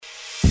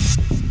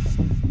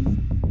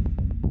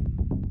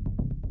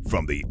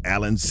from the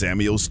Allen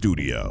Samuel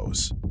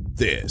Studios,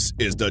 this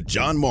is the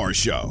John Morris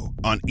Show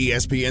on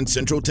ESPN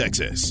Central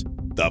Texas,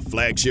 the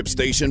flagship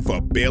station for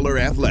Baylor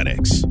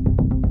Athletics.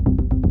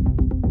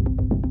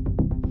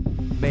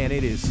 Man,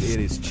 it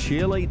is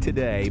chilly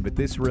today, but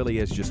this really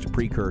is just a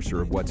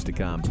precursor of what's to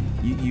come.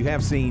 You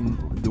have seen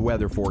the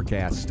weather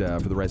forecast for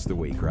the rest of the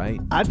week,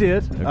 right? I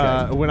did.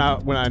 Okay. When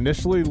I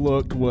initially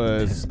looked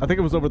I think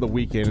it was over the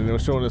weekend, and it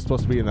was showing it's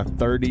supposed to be in the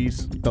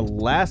 30s. The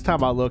last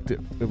time I looked,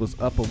 it was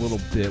up a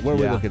little bit. What are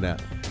we looking at?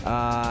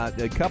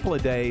 A couple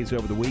of days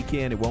over the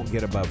weekend, it won't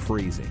get above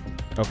freezing.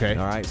 Okay.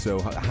 All right, so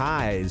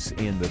highs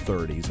in the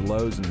 30s,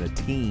 lows in the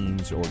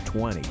teens or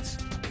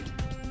 20s.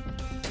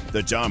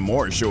 The John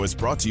Morris Show is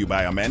brought to you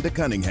by Amanda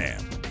Cunningham,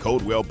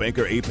 Coldwell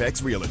Banker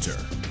Apex Realtor,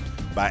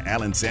 by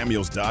Allen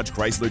Samuels Dodge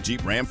Chrysler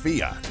Jeep Ram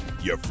Fiat,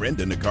 your friend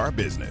in the car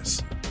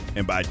business,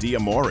 and by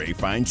D'Amore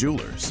Fine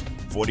Jewelers,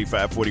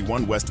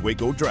 4541 West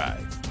Waco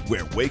Drive,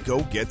 where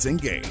Waco gets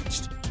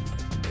engaged.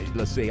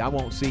 Let's see, I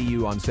won't see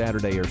you on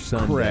Saturday or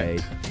Sunday.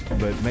 Correct.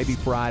 But maybe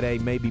Friday,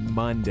 maybe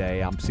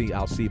Monday. I'll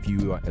see if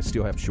you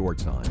still have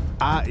shorts on.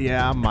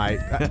 Yeah, I might.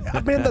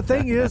 I mean, the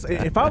thing is,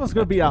 if I was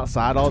going to be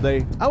outside all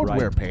day, I would Right.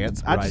 wear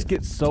pants. I Right. just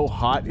get so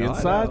hot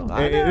inside. I know.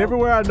 And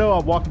everywhere I know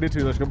I'm walking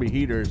into, there's going to be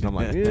heaters. And I'm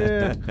like,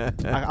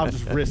 I'll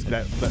just risk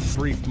that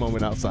brief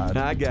moment outside.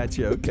 I got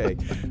you. Okay.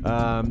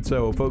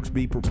 So, folks,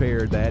 be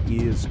prepared. That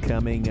is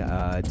coming.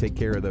 Take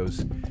care of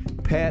those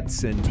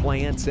pets and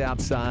plants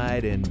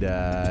outside,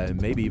 and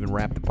maybe even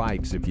wrap the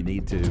pipes if you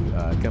need to,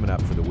 coming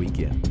up for the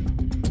weekend.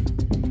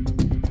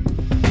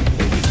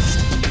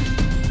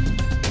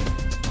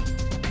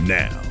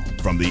 Now,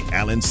 from the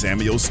Allen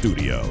Samuel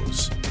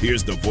Studios,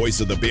 here's the voice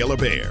of the Baylor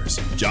Bears,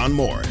 John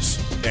Morris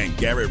and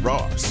Garrett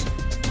Ross.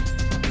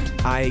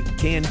 I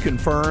can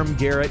confirm,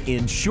 Garrett,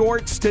 in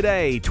shorts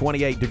today,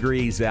 28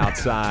 degrees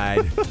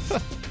outside.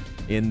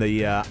 In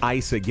the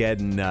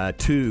Ice-Ageddon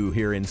 2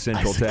 here in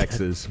Central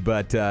Texas.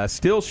 But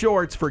still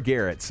shorts for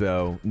Garrett,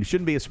 so it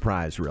shouldn't be a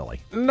surprise, really.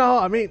 No,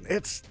 I mean,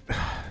 it's...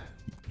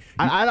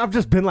 I've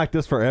just been like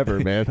this forever,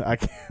 man. I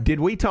can't. Did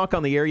we talk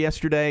on the air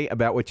yesterday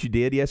about what you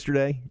did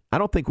yesterday? I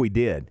don't think we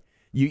did.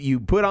 You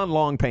put on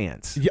long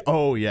pants. Yeah,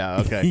 oh,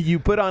 yeah, okay. You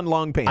put on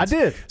long pants. I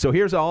did. So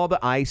here's all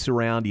the ice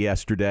around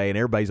yesterday, and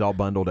everybody's all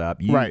bundled up.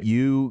 Right.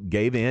 You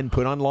gave in,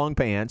 put on long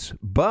pants,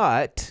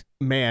 but...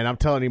 Man, I'm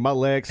telling you, my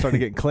legs started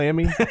getting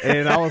clammy,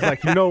 and I was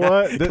like, you know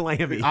what?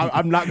 Clammy.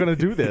 I'm not going to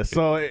do this.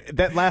 So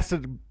that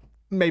lasted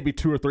maybe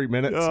 2 or 3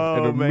 minutes,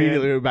 and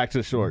immediately went back to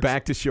the shorts.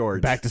 Back to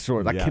shorts. Back to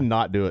shorts. I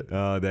cannot do it.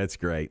 Oh, that's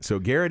great. So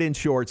Garrett in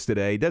shorts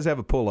today. Does have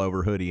a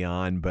pullover hoodie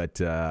on,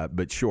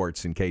 but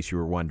shorts in case you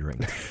were wondering.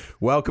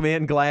 Welcome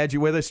in. Glad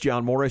you're with us.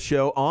 John Morris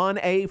Show on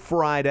a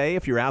Friday.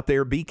 If you're out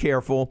there, be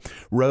careful.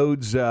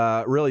 Roads,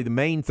 really the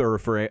main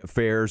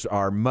thoroughfares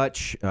are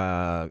much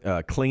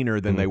cleaner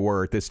than they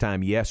were at this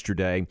time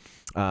yesterday.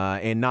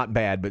 And not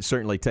bad, but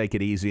certainly take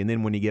it easy. And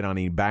then when you get on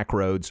any back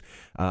roads,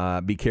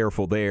 be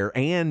careful there.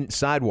 And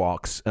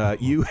sidewalks.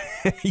 You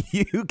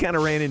kind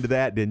of ran into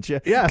that, didn't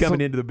you? Yeah.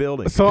 Coming into the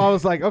building. So I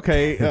was like,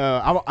 okay,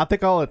 I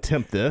think I'll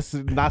attempt this.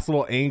 Nice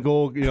little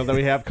angle, that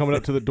we have coming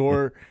up to the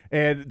door.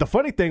 And the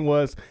funny thing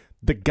was,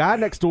 the guy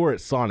next door at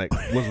Sonic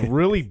was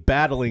really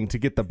battling to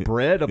get the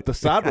bread up the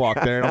sidewalk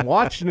there. And I'm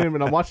watching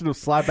him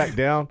slide back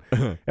down.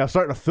 And I'm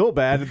starting to feel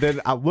bad. And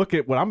then I look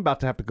at what I'm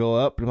about to have to go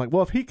up. And I'm like,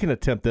 well, if he can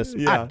attempt this,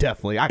 I got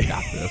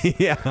this.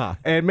 Yeah.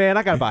 And, man,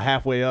 I got about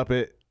halfway up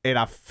it, and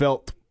I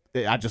felt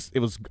it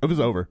was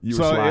over. You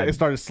were sliding. It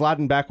started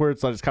sliding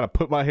backwards. So I just kind of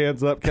put my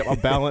hands up, kept my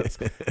balance.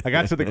 I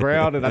got to the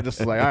ground, and I just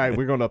was like, all right,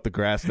 we're going up the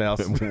grass now.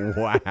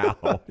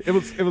 Wow. It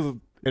was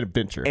an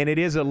adventure. And it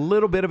is a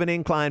little bit of an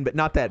incline, but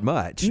not that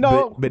much.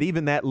 No. But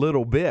even that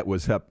little bit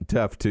was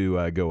tough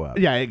to go up.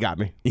 Yeah, it got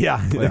me.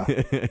 Yeah.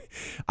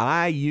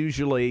 I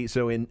usually,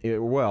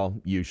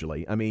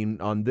 I mean,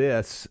 on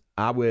this,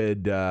 I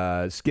would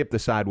skip the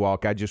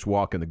sidewalk. I just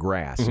walk in the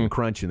grass and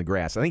crunch in the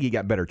grass. I think you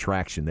got better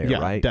traction there, Yeah,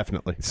 right?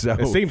 definitely. So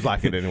it seems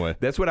like it anyway.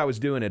 That's what I was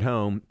doing at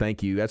home.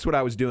 Thank you. That's what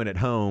I was doing at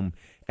home.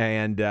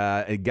 And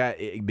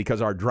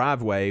because our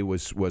driveway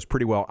was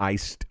pretty well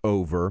iced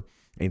over.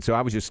 And so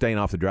I was just staying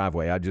off the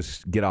driveway. I'd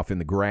just get off in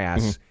the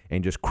grass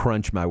and just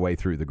crunch my way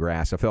through the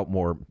grass. I felt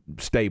more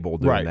stable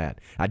doing that.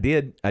 I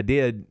did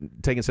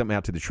taking something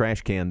out to the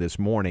trash can this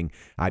morning.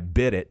 I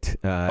bit it,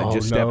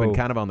 stepping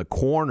kind of on the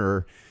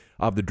corner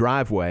of the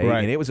driveway,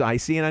 and it was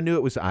icy, and I knew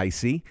it was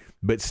icy,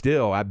 but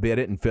still, I bit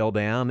it and fell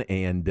down,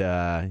 and,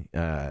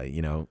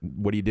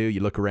 what do? You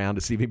look around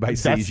to see if anybody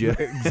sees you.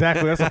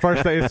 Exactly. That's the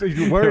first thing.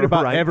 You're worried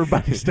about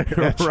everybody staring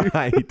at you.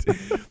 Right.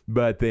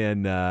 But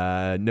then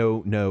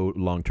no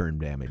long-term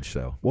damage,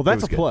 so. Well,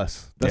 that's a good.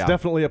 plus. That's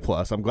definitely a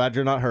plus. I'm glad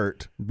you're not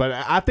hurt. But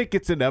I think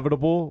it's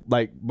inevitable.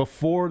 Like,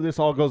 before this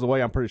all goes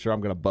away, I'm pretty sure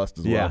I'm going to bust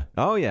as well.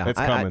 Oh, yeah. It's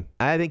coming.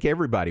 I think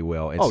everybody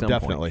will at some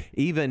definitely.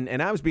 point.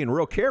 And I was being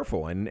real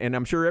careful, and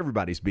I'm sure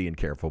everybody's being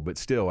careful, but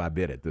still, I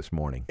bit it this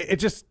morning. It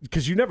just,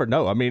 because you never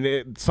know. I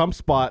mean, some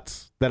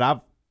spots that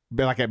I've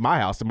been, like at my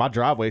house, in my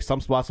driveway,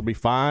 some spots will be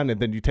fine, and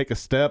then you take a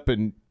step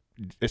and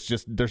it's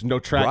just there's no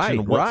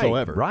traction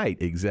whatsoever. Right,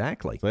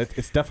 exactly. So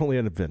it's definitely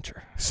an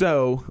adventure.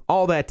 So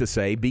all that to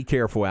say, be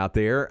careful out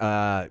there.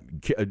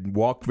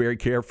 Walk very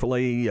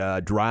carefully.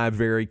 Drive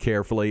very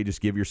carefully.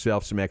 Just give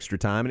yourself some extra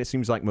time. And it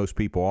seems like most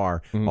people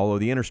are. Although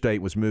the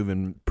interstate was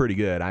moving pretty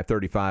good.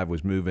 I-35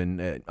 was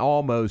moving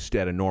almost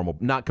at a normal,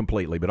 not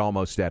completely, but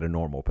almost at a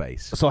normal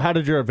pace. So how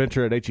did your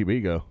adventure at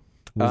HEB go?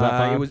 Was that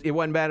fine? It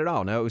wasn't bad at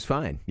all. No, it was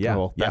fine. Yeah,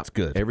 well, that's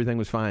good. Everything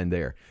was fine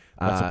there.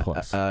 That's a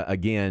plus.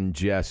 Again,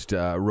 just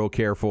real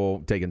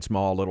careful, taking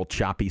small little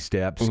choppy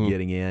steps,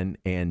 getting in,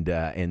 and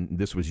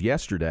this was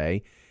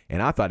yesterday,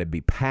 and I thought it'd be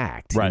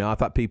packed. Right. I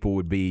thought people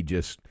would be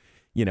just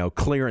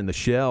clearing the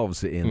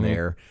shelves in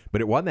there,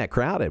 but it wasn't that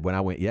crowded when I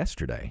went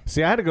yesterday.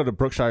 See, I had to go to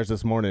Brookshire's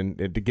this morning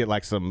to get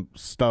like some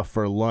stuff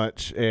for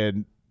lunch,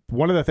 and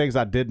one of the things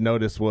I did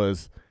notice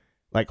was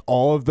like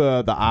all of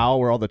the aisle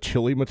where all the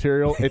chili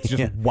material, it's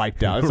just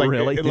wiped out. It's like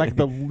Really? like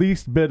the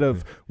least bit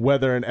of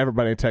weather, and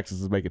everybody in Texas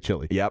is making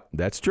chili. Yep,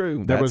 that's true.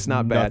 There That's was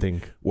not bad.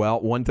 nothing.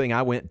 Well, one thing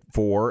I went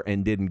for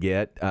and didn't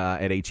get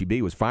at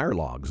HEB was fire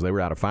logs. They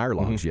were out of fire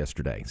logs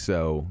yesterday,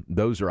 so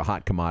those are a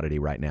hot commodity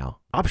right now.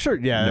 I'm sure,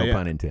 No yeah.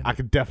 pun intended. I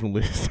could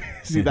definitely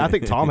see that. I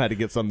think Tom had to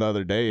get some the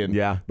other day,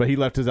 but he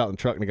left his out in the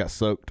truck and it got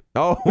soaked.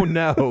 Oh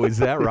no, is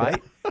that right?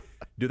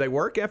 Do they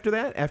work after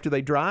that? After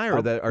they dry, or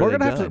are they done? We're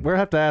gonna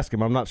have to ask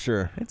him. I'm not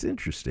sure. That's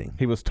interesting.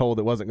 He was told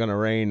it wasn't going to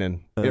rain,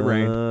 and it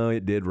rained. Oh,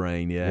 it did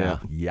rain. Yeah.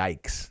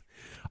 Yikes.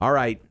 All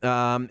right.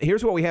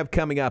 Here's what we have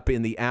coming up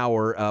in the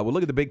hour. We'll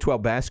look at the Big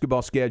 12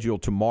 basketball schedule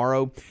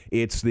tomorrow.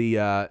 It's the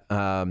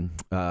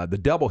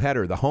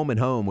doubleheader, the home and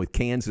home with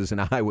Kansas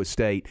and Iowa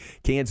State.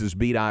 Kansas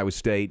beat Iowa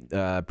State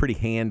pretty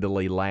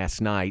handily last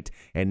night,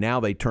 and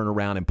now they turn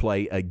around and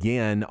play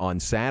again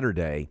on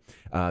Saturday.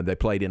 They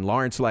played in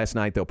Lawrence last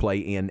night. They'll play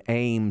in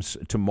Ames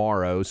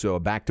tomorrow. So a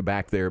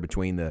back-to-back there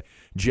between the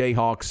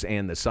Jayhawks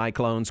and the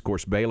Cyclones. Of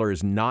course, Baylor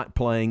is not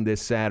playing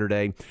this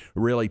Saturday.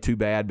 Really too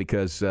bad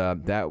because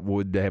that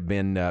would have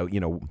been,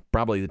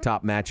 probably the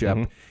top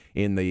matchup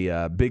in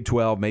the Big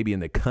 12, maybe in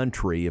the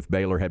country, if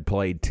Baylor had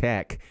played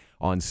Tech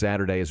on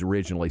Saturday as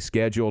originally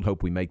scheduled.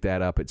 Hope we make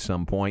that up at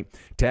some point.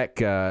 Tech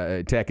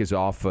is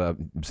off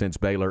since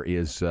Baylor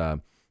is,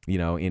 in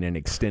an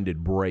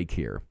extended break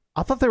here.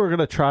 I thought they were going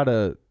to try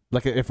to,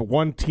 like, if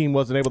one team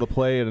wasn't able to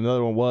play and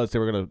another one was, they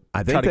were going to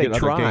try to get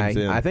other games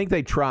in. I think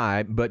they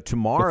try, but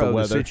tomorrow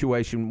the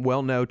situation,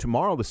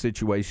 tomorrow the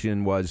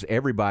situation was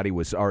everybody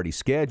was already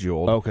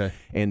scheduled. Okay.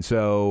 And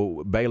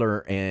so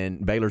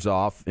Baylor's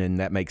off, and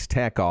that makes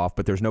Tech off,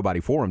 but there's nobody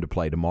for them to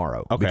play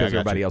tomorrow because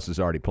everybody else is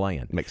already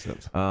playing. Makes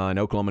sense. And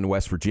Oklahoma and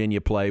West Virginia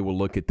play. We'll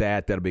look at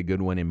that. That'll be a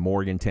good one in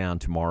Morgantown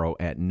tomorrow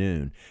at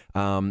noon.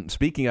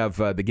 Speaking of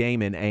the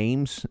game in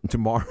Ames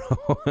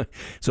tomorrow,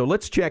 so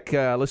let's check.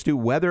 Let's do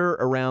weather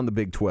around the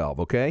Big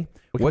 12. Okay,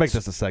 we can make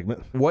this a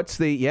segment. What's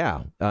the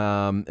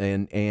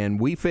and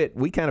we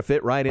kind of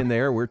fit right in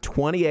there. We're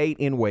 28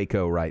 in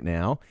Waco right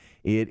now.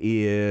 It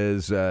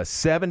is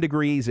 7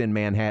 degrees in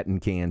Manhattan,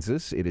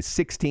 Kansas. It is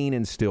 16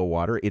 in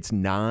Stillwater. It's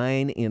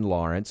 9 in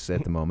Lawrence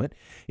at the moment.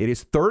 It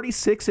is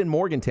 36 in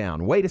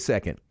Morgantown. Wait a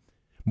second.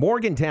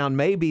 Morgantown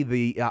may be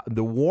the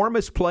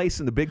warmest place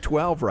in the Big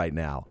 12 right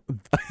now.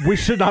 We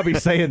should not be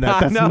saying that.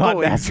 That's not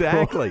natural.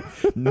 Exactly.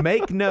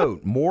 Make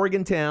note,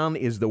 Morgantown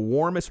is the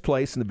warmest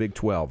place in the Big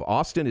 12.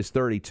 Austin is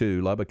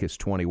 32. Lubbock is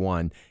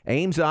 21.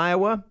 Ames,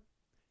 Iowa,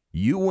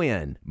 you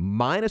win.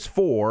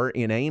 -4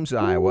 in Ames,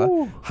 Iowa.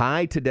 Ooh.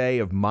 High today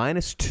of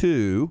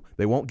 -2.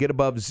 They won't get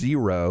above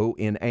 0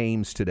 in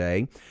Ames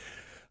today.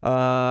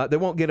 They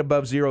won't get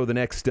above 0 the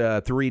next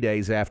 3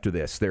 days after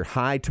this. Their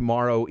high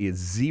tomorrow is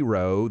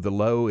 0. The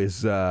low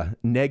is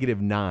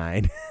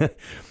 -9.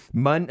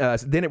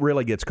 Then it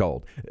really gets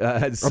cold.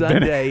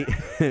 Sunday,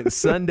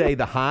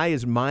 the high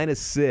is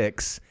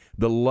 -6.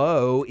 The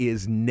low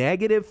is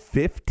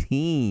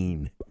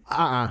 -15.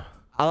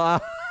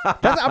 I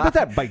bet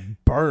that like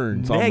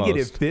burns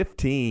almost.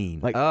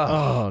 -15. Like,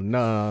 oh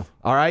no.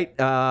 All right,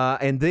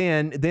 and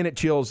then it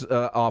chills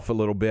off a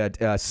little bit.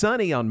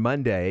 Sunny on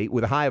Monday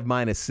with a high of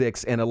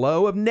 -6 and a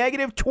low of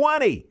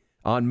 -20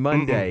 on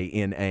Monday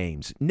in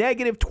Ames.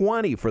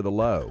 -20 for the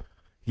low.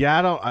 Yeah,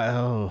 I don't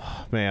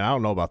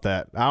know about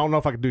that. I don't know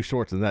if I could do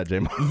shorts in that, Jay.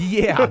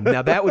 Yeah,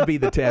 now that would be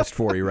the test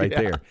for you right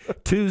there.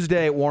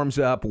 Tuesday it warms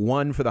up,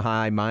 1 for the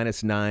high,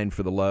 -9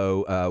 for the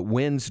low.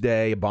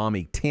 Wednesday, a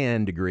balmy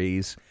 10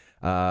 degrees,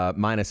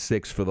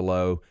 -6 for the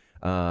low.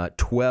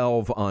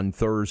 12 on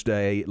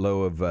Thursday,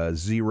 low of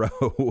 0.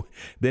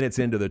 Then it's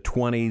into the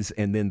 20s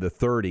and then the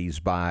 30s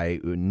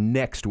by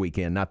next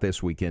weekend, not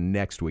this weekend,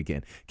 next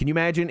weekend. Can you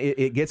imagine?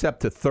 It gets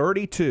up to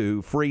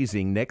 32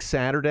 freezing next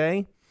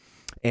Saturday.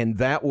 And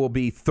that will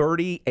be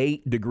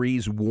 38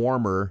 degrees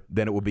warmer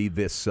than it will be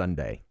this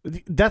Sunday.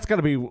 That's got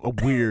to be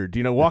weird,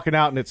 walking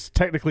out and it's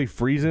technically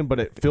freezing, but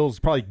it feels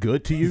probably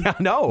good to you. Yeah,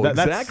 no,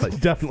 exactly.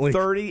 That's definitely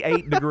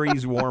 38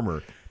 degrees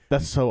warmer.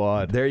 That's so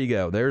odd. There you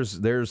go.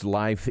 There's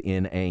life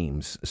in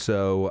Ames.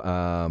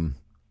 So,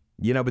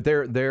 But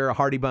they're a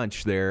hardy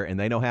bunch there, and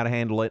they know how to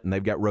handle it, and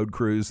they've got road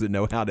crews that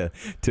know how to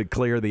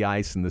clear the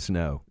ice and the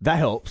snow. That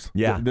helps.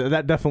 Yeah.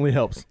 That definitely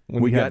helps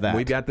when we have that.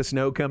 We've got the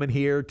snow coming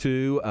here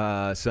too,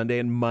 Sunday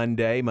and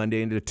Monday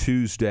into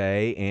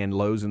Tuesday, and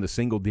lows in the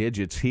single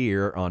digits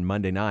here on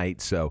Monday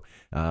night. So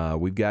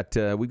we've got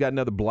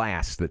another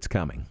blast that's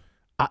coming.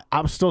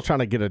 I'm still trying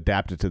to get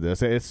adapted to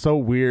this. It's so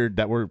weird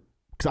that we're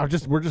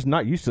just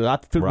not used to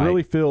it.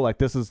 Really feel like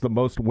this is the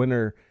most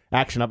winter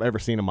action I've ever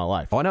seen in my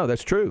life. Oh, I know.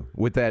 That's true.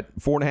 With that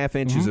 4.5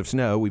 inches of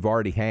snow we've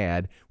already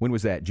had. When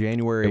was that?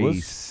 January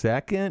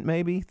 2nd,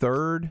 maybe?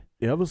 3rd?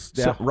 It was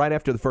so right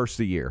after the first of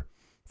the year.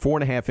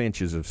 4.5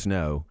 inches of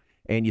snow.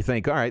 And you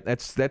think, all right,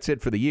 that's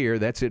it for the year.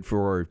 That's it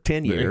for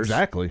 10 years.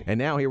 Exactly. And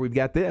now here we've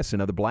got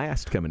another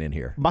blast coming in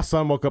here. My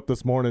son woke up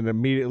this morning and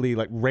immediately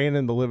ran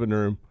in the living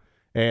room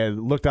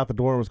and looked out the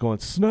door and was going,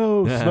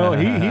 snow.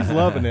 He's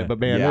loving it. But,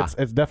 man,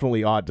 it's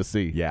definitely odd to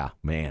see. Yeah,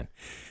 man.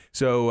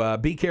 So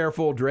be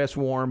careful, dress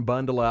warm,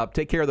 bundle up.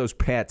 Take care of those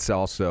pets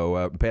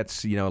also.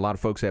 Pets, a lot of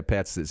folks have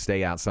pets that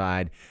stay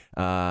outside.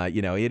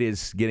 It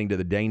is getting to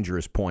the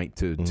dangerous point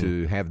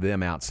to have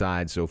them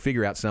outside. So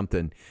figure out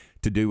something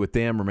to do with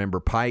them.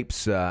 Remember,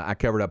 pipes. I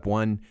covered up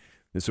one.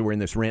 So we're in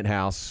this rent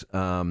house.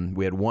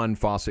 We had one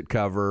faucet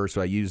cover,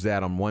 so I used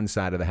that on one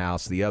side of the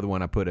house. The other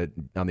one, I put it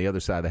on the other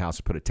side of the house.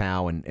 I put a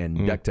towel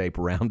and duct tape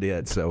around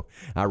it. So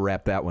I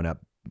wrapped that one up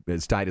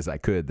as tight as I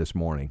could this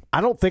morning. I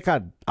don't think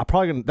I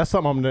probably that's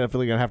something I'm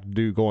definitely gonna have to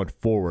do going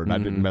forward. I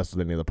didn't mess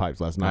with any of the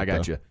pipes last night. I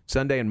got you.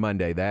 Sunday and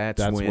Monday.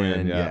 That's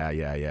when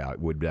yeah. It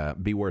would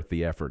be worth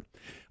the effort.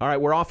 All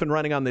right, we're off and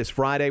running on this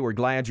Friday. We're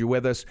glad you're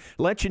with us.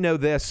 Let you know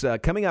this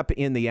coming up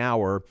in the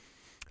hour.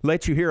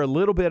 Let you hear a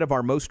little bit of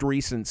our most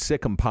recent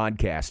Sic 'Em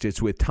podcast.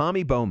 It's with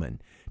Tommy Bowman.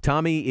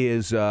 Tommy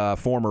is a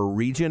former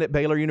regent at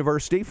Baylor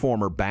University,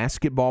 former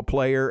basketball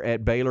player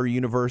at Baylor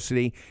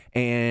University,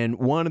 and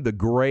one of the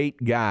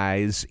great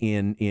guys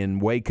in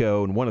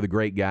Waco and one of the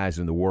great guys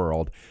in the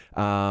world.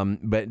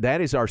 But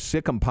that is our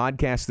Sic 'Em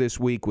podcast this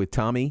week with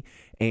Tommy.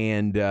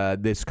 And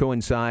this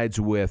coincides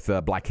with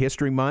Black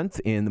History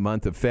Month in the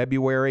month of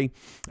February.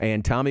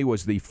 And Tommy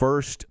was the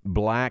first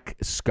black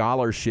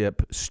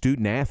scholarship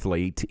student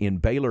athlete in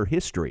Baylor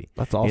history.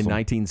 That's awesome. In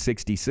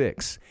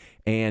 1966.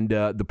 And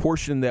the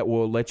portion that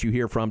we'll let you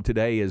hear from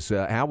today is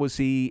how was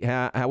he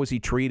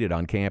treated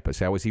on campus?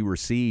 How was he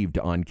received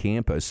on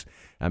campus?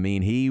 I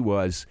mean,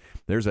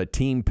 there's a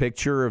team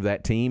picture of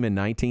that team in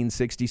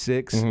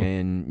 1966,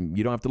 and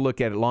you don't have to look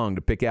at it long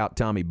to pick out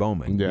Tommy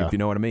Bowman, if you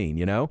know what I mean,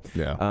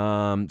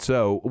 Yeah.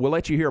 So we'll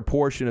let you hear a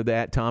portion of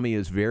that. Tommy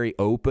is very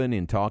open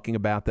in talking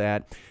about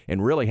that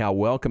and really how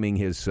welcoming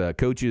his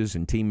coaches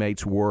and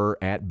teammates were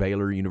at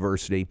Baylor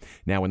University.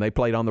 Now, when they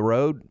played on the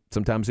road,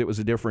 sometimes it was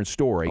a different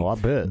story. Oh, I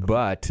bet.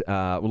 But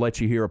we'll let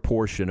you hear a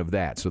portion of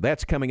that. So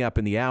that's coming up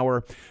in the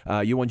hour.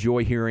 You'll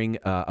enjoy hearing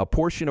a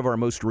portion of our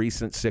most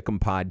recent Sic 'Em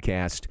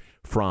podcast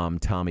from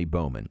Tommy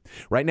Bowman.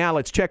 Right now,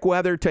 let's check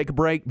weather, take a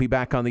break, be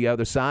back on the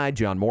other side.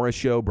 John Morris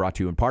Show brought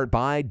to you in part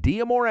by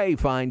D'Amore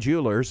Fine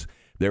Jewelers.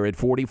 They're at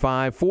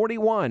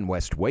 4541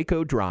 West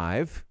Waco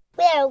Drive.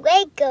 Where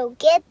Waco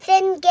gets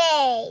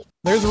engaged.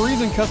 There's a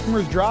reason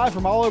customers drive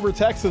from all over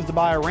Texas to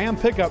buy a Ram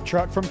pickup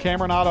truck from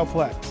Cameron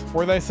Autoplex,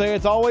 where they say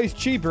it's always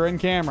cheaper in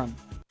Cameron.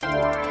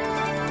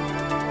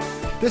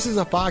 This is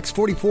a Fox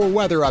 44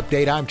 weather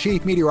update. I'm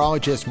Chief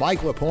Meteorologist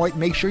Mike LaPointe.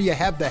 Make sure you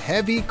have the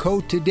heavy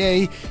coat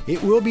today.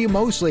 It will be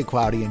mostly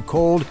cloudy and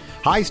cold.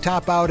 Highs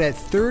top out at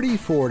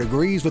 34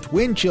 degrees with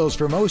wind chills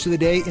for most of the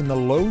day in the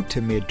low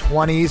to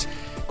mid-20s.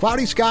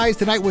 Cloudy skies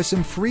tonight with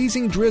some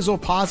freezing drizzle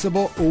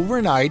possible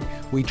overnight.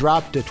 We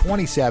drop to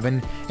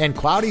 27. And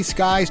cloudy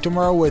skies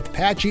tomorrow with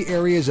patchy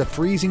areas of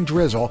freezing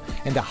drizzle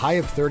and a high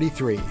of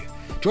 33.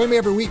 Join me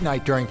every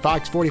weeknight during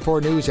Fox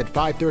 44 News at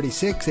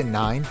 5:36 and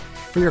 9.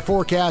 For your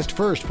forecast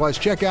first, plus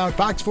check out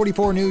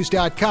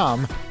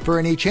fox44news.com for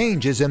any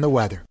changes in the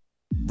weather.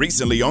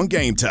 Recently on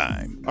Game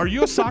Time. Are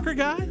you a soccer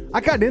guy? I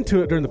got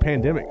into it during the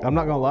pandemic. I'm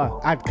not going to lie.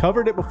 I'd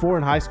covered it before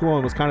in high school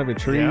and was kind of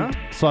intrigued.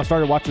 Yeah? So I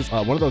started watching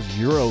one of those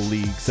Euro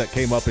leagues that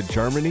came up in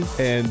Germany.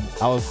 And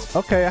I was,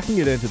 okay, I can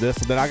get into this.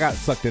 And then I got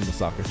sucked into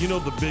soccer. You know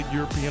the big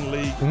European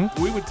league?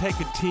 We would take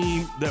a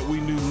team that we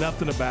knew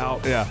nothing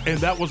about. Yeah. And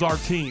that was our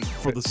team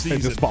for the season.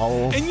 And just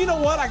follow them. And you know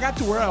what? I got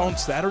to where on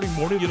Saturday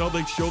morning,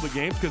 they show the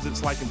games because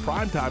it's like in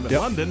prime time in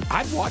London.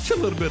 I'd watch a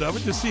little bit of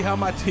it to see how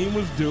my team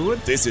was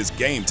doing. This is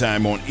Game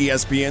Time on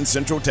ESPN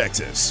Central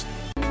Texas.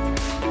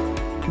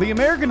 The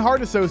American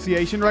Heart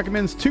Association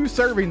recommends 2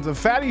 servings of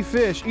fatty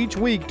fish each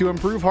week to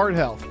improve heart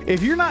health.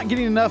 If you're not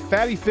getting enough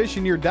fatty fish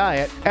in your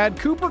diet, add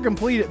Cooper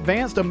Complete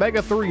Advanced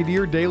Omega-3 to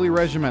your daily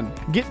regimen.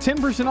 Get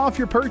 10% off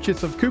your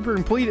purchase of Cooper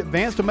Complete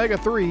Advanced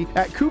Omega-3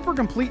 at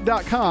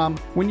coopercomplete.com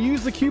when you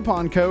use the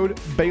coupon code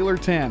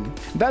Baylor10.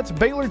 That's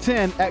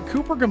Baylor10 at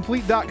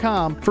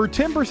coopercomplete.com for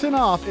 10%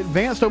 off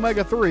Advanced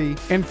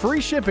Omega-3 and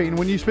free shipping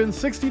when you spend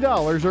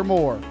 $60 or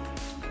more.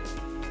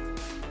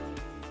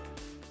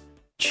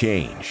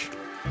 Change.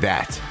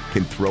 That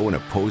can throw an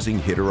opposing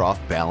hitter off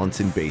balance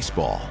in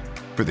baseball.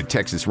 For the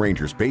Texas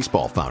Rangers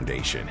Baseball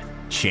Foundation,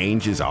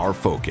 change is our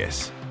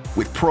focus.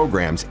 With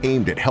programs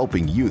aimed at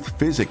helping youth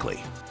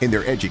physically, in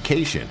their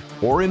education,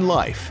 or in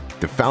life,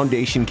 the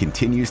foundation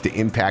continues to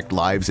impact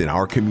lives in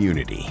our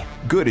community.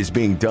 Good is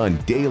being done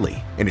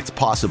daily, and it's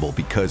possible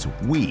because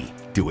we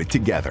do it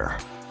together.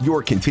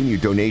 Your continued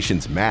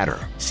donations matter.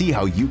 See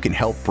how you can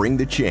help bring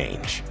the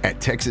change at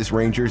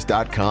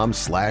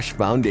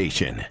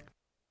texasrangers.com/foundation.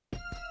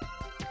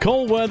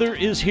 Cold weather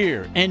is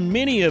here, and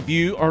many of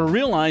you are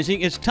realizing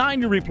it's time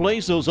to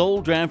replace those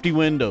old drafty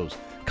windows.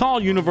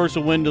 Call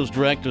Universal Windows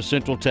Direct of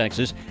Central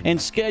Texas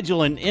and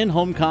schedule an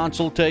in-home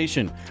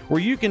consultation where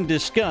you can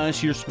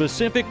discuss your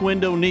specific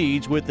window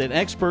needs with an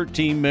expert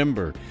team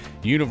member.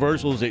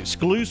 Universal's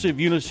exclusive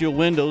Uniseal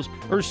windows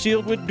are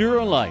sealed with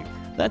Duralight.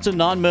 That's a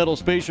non-metal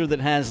spacer that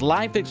has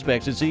life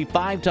expectancy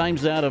 5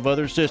 times that of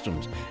other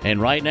systems.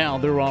 And right now,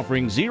 they're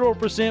offering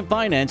 0%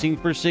 financing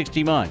for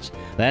 60 months.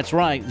 That's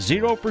right,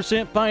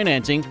 0%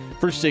 financing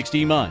for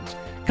 60 months.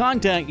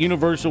 Contact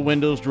Universal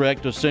Windows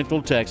Direct of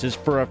Central Texas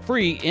for a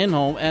free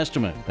in-home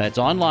estimate. That's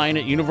online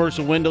at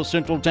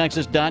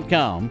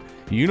universalwindowscentraltexas.com,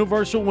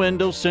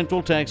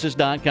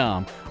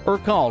 universalwindowscentraltexas.com, or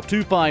call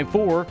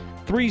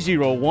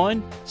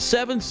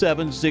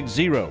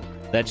 254-301-7760.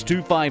 That's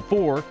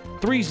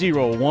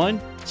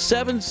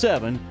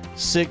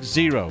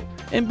 254-301-7760.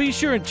 And be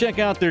sure and check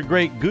out their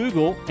great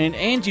Google and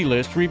Angie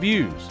List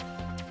reviews.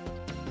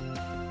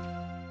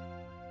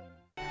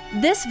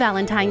 This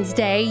Valentine's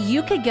Day,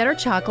 you could get her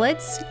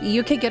chocolates,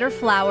 you could get her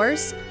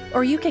flowers,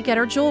 or you could get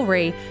her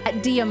jewelry. At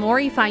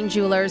Diamore Fine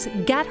Jewelers,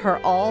 get her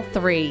all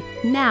 3.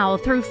 Now,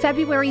 through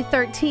February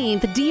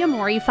 13th,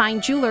 Diamore Fine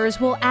Jewelers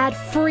will add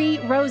free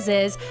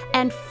roses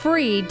and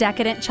free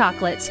decadent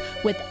chocolates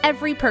with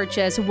every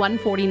purchase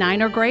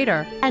 $149 or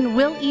greater. And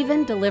we'll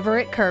even deliver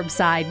it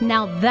curbside.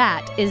 Now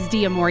that is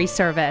Diamore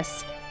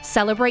service.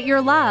 Celebrate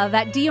your love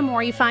at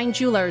Diamore Fine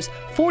Jewelers,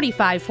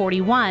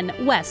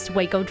 4541 West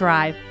Waco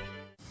Drive.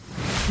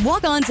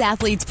 Walk-On's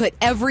athletes put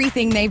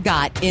everything they've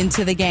got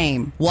into the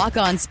game.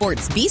 Walk-On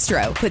Sports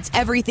Bistro puts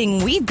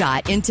everything we've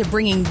got into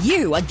bringing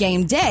you a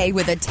game day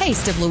with a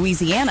taste of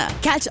Louisiana.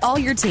 Catch all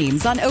your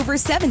teams on over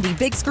 70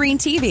 big screen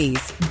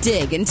TVs.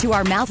 Dig into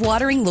our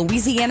mouth-watering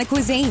Louisiana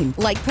cuisine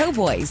like po'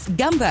 boys,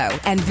 gumbo,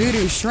 and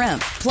voodoo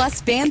shrimp,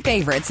 plus fan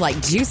favorites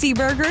like juicy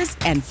burgers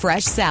and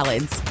fresh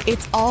salads.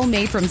 It's all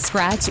made from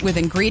scratch with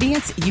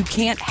ingredients you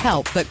can't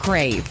help but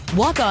crave.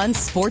 Walk-On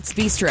Sports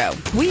Bistro.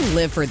 We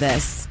live for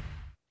this.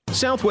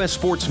 Southwest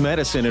Sports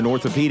Medicine and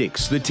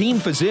Orthopedics, the team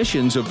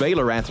physicians of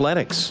Baylor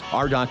Athletics.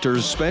 Our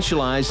doctors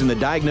specialize in the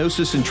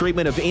diagnosis and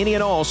treatment of any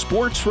and all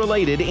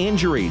sports-related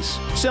injuries.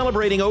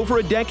 Celebrating over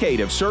a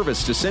decade of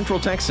service to Central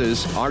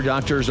Texas, our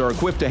doctors are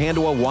equipped to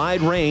handle a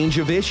wide range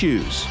of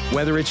issues.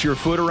 Whether it's your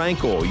foot or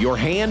ankle, your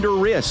hand or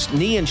wrist,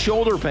 knee and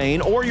shoulder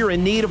pain, or you're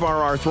in need of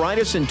our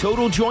arthritis and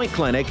total joint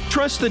clinic,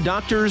 trust the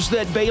doctors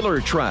that Baylor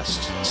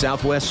trusts.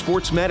 Southwest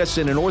Sports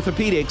Medicine and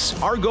Orthopedics,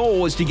 our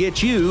goal is to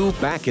get you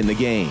back in the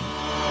game.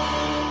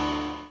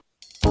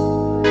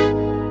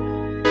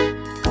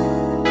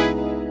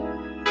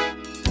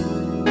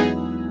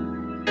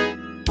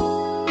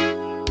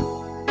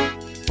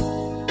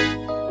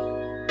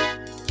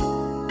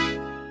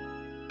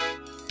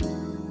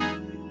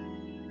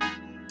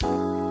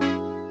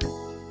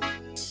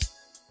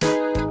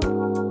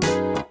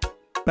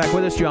 Back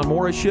with us, John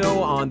Morris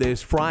Show on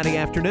this Friday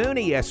afternoon,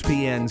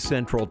 ESPN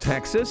Central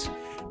Texas.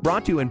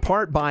 Brought to you in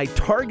part by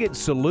Target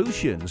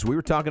Solutions. We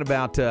were talking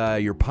about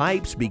your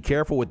pipes. Be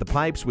careful with the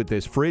pipes with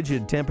this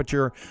frigid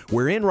temperature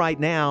we're in right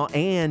now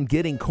and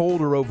getting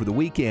colder over the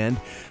weekend.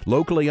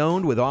 Locally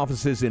owned with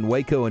offices in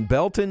Waco and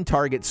Belton,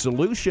 Target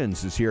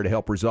Solutions is here to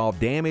help resolve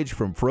damage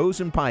from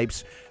frozen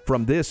pipes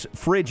from this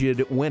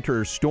frigid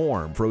winter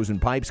storm. Frozen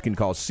pipes can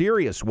cause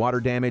serious water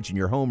damage in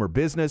your home or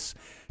business.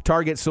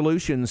 Target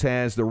Solutions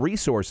has the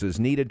resources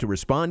needed to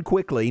respond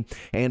quickly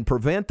and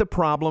prevent the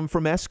problem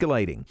from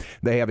escalating.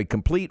 They have a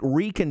complete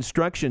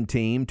reconstruction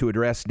team to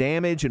address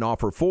damage and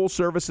offer full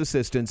service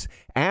assistance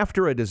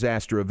after a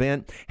disaster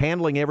event,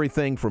 handling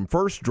everything from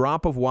first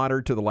drop of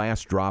water to the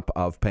last drop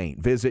of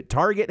paint. Visit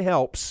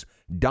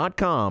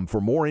TargetHelps.com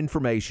for more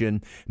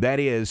information.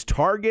 That is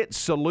Target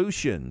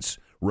Solutions.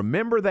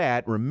 Remember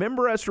that.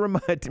 Remember us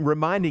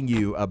reminding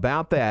you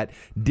about that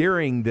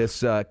during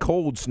this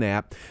cold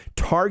snap.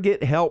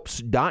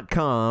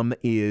 TargetHelps.com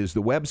is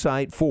the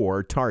website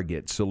for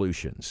Target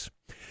Solutions.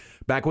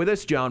 Back with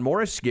us, John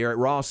Morris, Garrett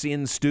Ross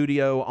in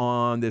studio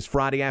on this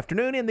Friday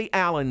afternoon in the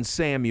Allen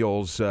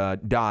Samuels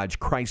Dodge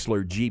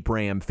Chrysler Jeep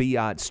Ram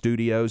Fiat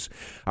studios.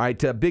 All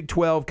right, Big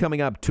 12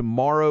 coming up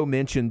tomorrow.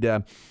 Mentioned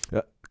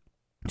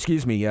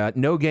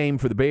no game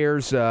for the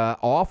Bears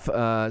off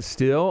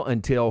still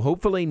until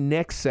hopefully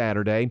next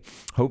Saturday.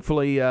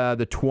 Hopefully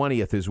the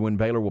 20th is when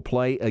Baylor will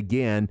play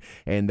again,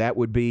 and that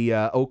would be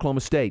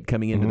Oklahoma State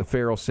coming into the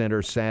Farrell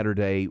Center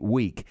Saturday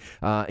week.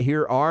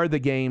 Here are the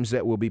games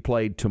that will be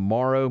played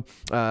tomorrow.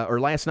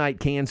 Last night,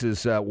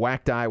 Kansas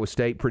whacked Iowa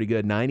State pretty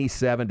good.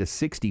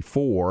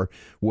 97-64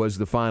 was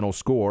the final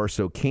score.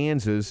 So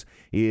Kansas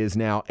is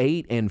now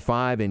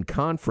 8-5 in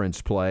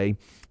conference play.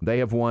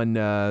 They've won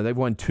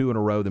 2 in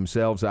a row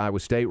themselves. themselves. Iowa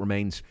State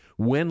remains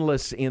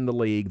winless in the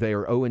league. They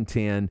are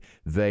 0-10.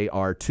 They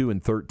are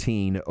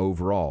 2-13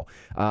 overall.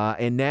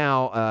 And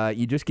now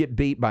you just get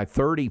beat by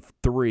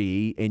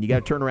 33, and you got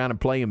to turn around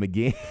and play them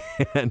again.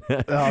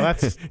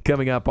 That's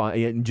coming up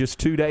in just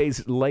 2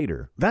 days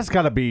later. That's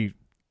got to be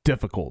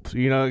difficult,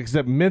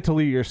 except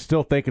mentally you're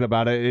still thinking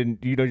about it, and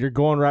you're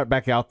going right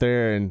back out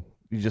there, and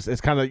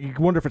it's kind of, you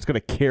wonder if it's going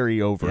to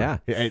carry over.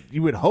 Yeah,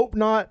 you would hope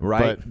not,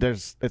 right? But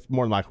it's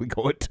more than likely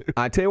going to.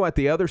 I tell you what,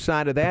 the other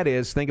side of that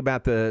is, think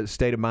about the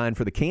state of mind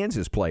for the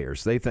Kansas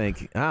players. They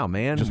think, oh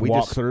man, we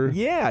walk through.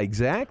 Yeah,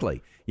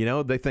 exactly.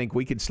 They think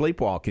we could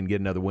sleepwalk and get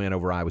another win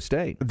over Iowa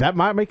State. That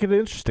might make it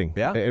interesting.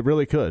 Yeah, it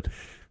really could.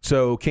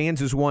 So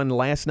Kansas won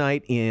last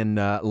night in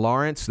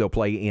Lawrence. They'll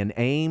play in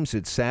Ames.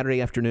 It's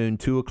Saturday afternoon,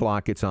 2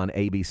 o'clock. It's on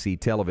ABC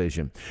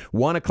television.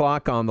 1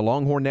 o'clock on the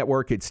Longhorn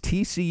Network. It's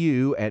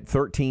TCU at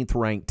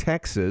 13th-ranked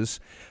Texas.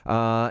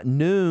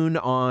 Noon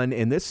on,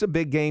 and this is a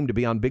big game to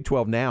be on Big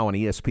 12 Now on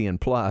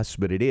ESPN+,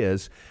 but it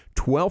is,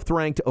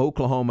 12th-ranked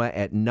Oklahoma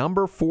at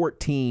number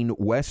 14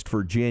 West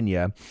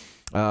Virginia.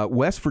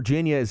 West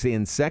Virginia is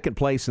in second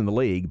place in the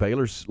league.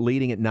 Baylor's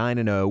leading at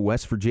 9-0.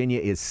 West Virginia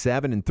is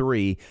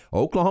 7-3.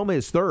 Oklahoma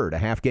is third, a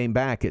half game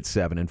back at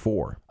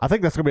 7-4. I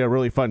think that's going to be a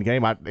really fun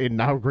game. I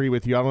agree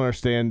with you. I don't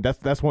understand.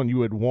 That's one you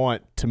would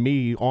want, to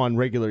me, on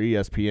regular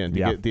ESPN to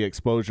get the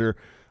exposure.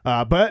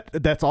 But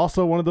that's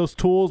also one of those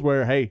tools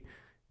where, hey,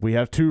 we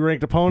have 2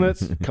 ranked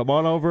opponents. Come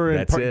on over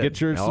and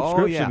get your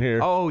subscription here.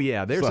 Oh,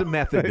 yeah. There's a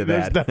method to that.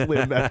 There's definitely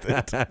a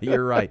method.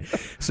 You're right.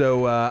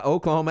 So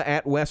Oklahoma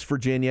at West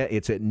Virginia.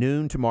 It's at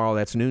noon tomorrow.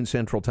 That's noon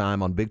Central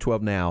Time on Big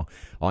 12 Now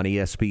on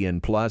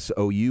ESPN+.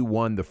 OU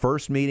won the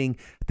first meeting.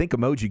 I think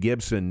Emoji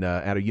Gibson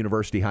out of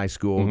University High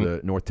School,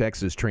 the North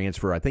Texas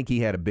transfer, I think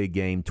he had a big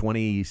game,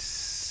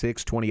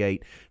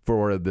 26-28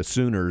 for the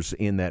Sooners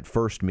in that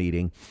first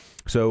meeting.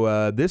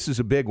 So this is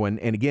a big one.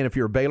 And, again, if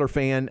you're a Baylor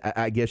fan,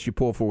 I guess you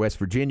pull for West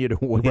Virginia to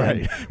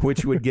win,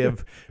 which would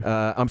give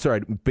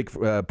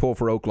pull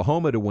for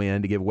Oklahoma to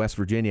win to give West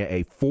Virginia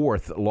a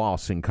 4th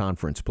loss in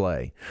conference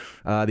play.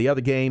 The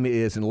other game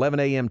is an 11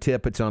 a.m.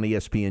 tip. It's on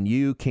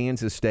ESPNU,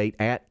 Kansas State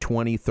at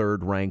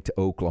 23rd-ranked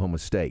Oklahoma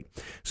State.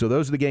 So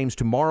those are the games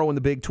tomorrow in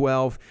the Big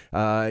 12.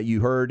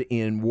 You heard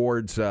in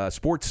Ward's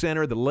Sports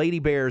Center, the Lady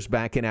Bears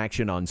back in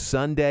action on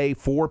Sunday,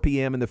 4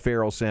 p.m. in the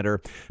Farrell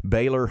Center.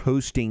 Baylor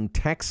hosting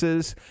Texas.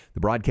 The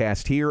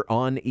broadcast here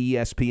on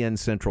ESPN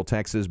Central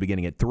Texas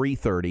beginning at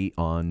 3:30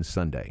 on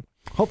Sunday.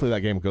 Hopefully that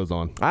game goes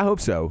on. I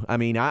hope so. I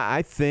mean,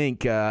 I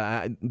think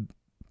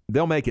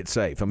they'll make it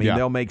safe. I mean,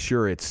 they'll make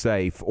sure it's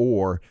safe,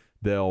 or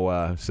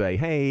they'll say,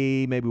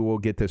 hey, maybe we'll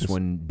get this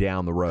one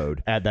down the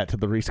road. Add that to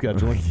the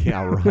rescheduling.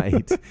 Yeah,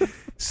 right.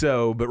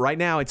 So, but right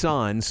now it's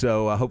on,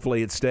 so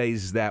hopefully it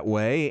stays that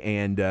way,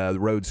 and the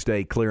roads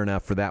stay clear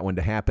enough for that one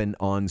to happen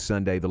on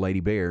Sunday, the Lady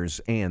Bears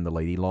and the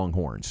Lady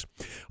Longhorns.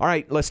 All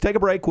right, let's take a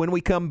break. When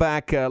we come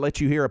back, let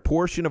you hear a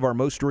portion of our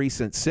most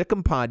recent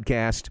Sick'em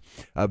podcast,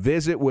 a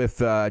visit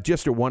with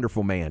just a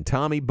wonderful man,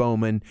 Tommy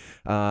Bowman.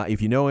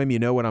 If you know him, you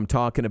know what I'm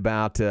talking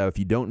about. If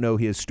you don't know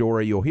his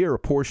story, you'll hear a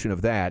portion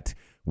of that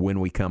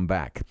when we come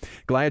back.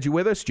 Glad you're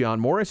with us.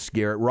 John Morris,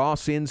 Garrett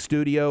Ross in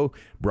studio,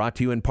 brought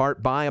to you in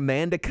part by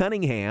Amanda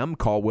Cunningham,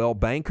 Caldwell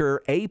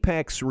Banker,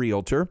 Apex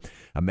Realtor.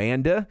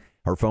 Amanda,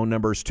 her phone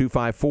number is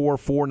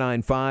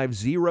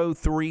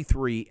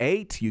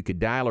 254-495-0338. You could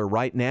dial her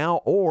right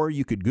now, or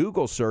you could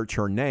Google search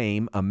her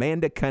name,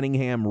 Amanda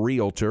Cunningham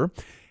Realtor,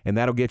 and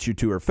that'll get you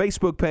to her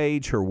Facebook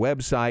page, her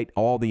website,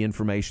 all the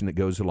information that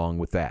goes along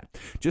with that.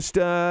 Just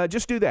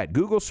do that.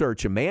 Google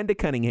search Amanda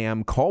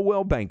Cunningham,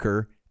 Caldwell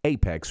Banker,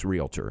 Apex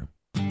Realtor.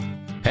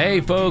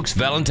 Hey folks,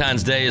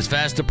 Valentine's Day is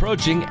fast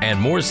approaching and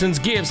Morrison's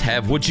Gifts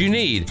have what you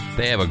need.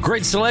 They have a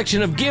great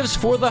selection of gifts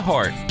for the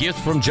heart.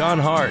 Gifts from John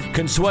Hart,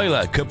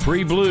 Consuela,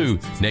 Capri Blue,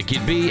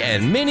 Naked Bee,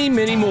 and many,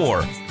 many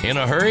more. In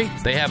a hurry,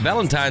 they have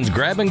Valentine's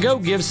grab-and-go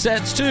gift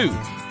sets too.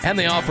 And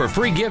they offer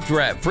free gift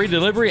wrap, free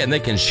delivery, and they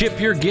can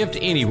ship your gift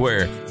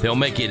anywhere. They'll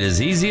make it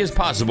as easy as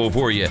possible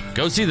for you.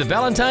 Go see the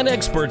Valentine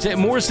experts at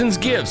Morrison's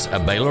Gifts, a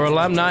Baylor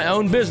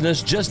alumni-owned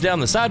business just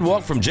down the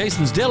sidewalk from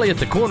Jason's Deli at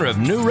the corner of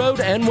New Road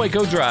and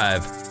Waco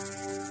Drive.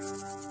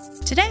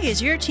 Today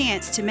is your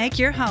chance to make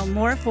your home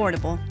more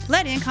affordable.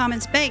 Let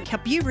Incommons Bank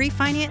help you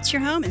refinance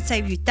your home and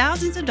save you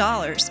thousands of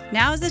dollars.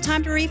 Now is the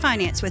time to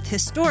refinance with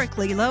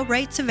historically low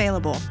rates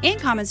available.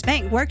 Incommons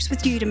Bank works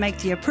with you to make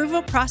the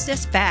approval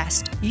process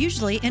fast,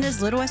 usually in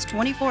as little as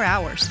 24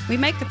 hours. We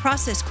make the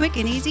process quick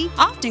and easy,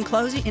 often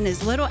closing in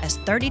as little as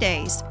 30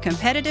 days.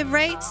 Competitive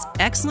rates,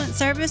 excellent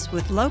service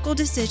with local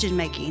decision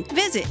making.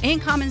 Visit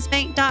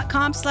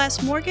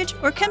incommonsbank.com/mortgage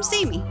or come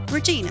see me,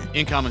 Regina.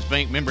 Incommons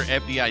Bank, member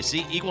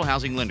FDIC, equal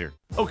housing lender.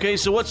 Okay,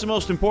 so what's the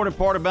most important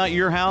part about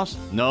your house?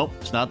 Nope,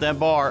 it's not that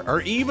bar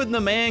or even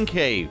the man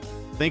cave.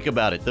 Think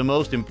about it. The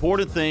most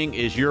important thing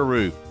is your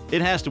roof.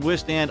 It has to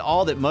withstand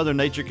all that Mother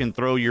Nature can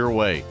throw your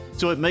way.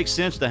 So it makes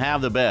sense to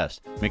have the best.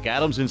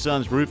 McAdams &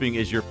 Sons Roofing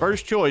is your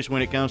first choice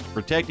when it comes to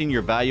protecting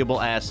your valuable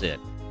asset.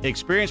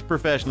 Experienced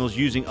professionals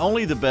using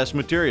only the best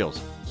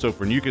materials. So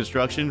for new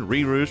construction,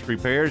 re-roofs,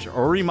 repairs,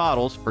 or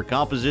remodels for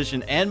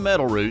composition and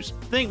metal roofs,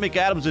 think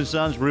McAdams &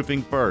 Sons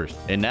Roofing first.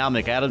 And now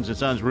McAdams &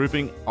 Sons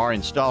Roofing are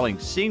installing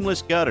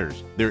seamless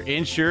gutters. They're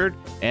insured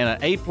and an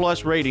A+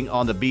 rating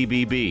on the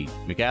BBB.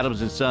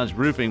 McAdams & Sons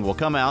Roofing will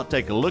come out,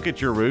 take a look at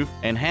your roof,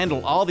 and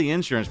handle all the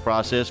insurance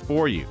process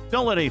for you.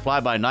 Don't let any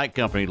fly-by-night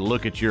company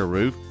look at your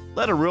roof.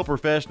 Let a real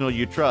professional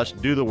you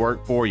trust do the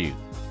work for you.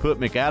 Put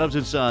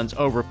McAdams & Sons,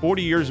 over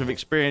 40 years of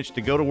experience,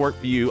 to go to work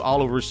for you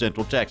all over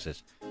Central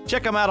Texas.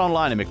 Check them out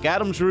online at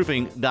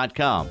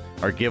McAdamsRoofing.com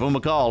or give them a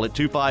call at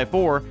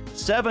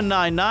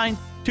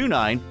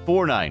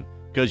 254-799-2949,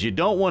 because you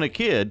don't want a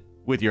kid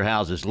with your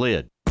house's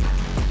lid.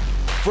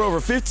 For over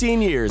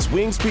 15 years,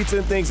 Wings Pizza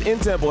and Things in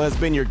Temple has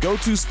been your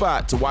go-to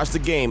spot to watch the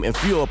game and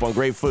fuel up on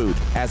great food.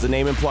 As the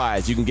name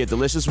implies, you can get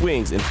delicious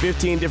wings in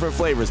 15 different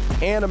flavors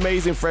and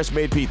amazing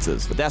fresh-made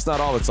pizzas. But that's not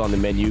all that's on the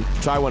menu.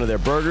 Try one of their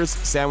burgers,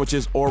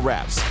 sandwiches, or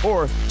wraps.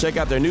 Or check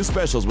out their new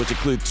specials, which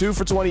include 2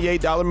 for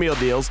 $28 meal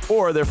deals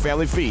or their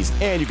family feast.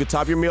 And you can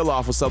top your meal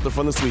off with something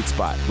from the sweet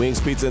spot. Wings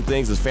Pizza and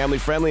Things is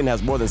family-friendly and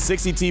has more than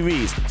 60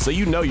 TVs, so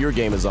you know your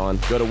game is on.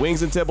 Go to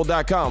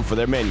wingsandtemple.com for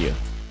their menu.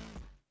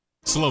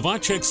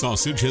 Slovacek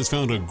Sausage has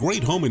found a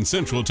great home in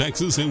Central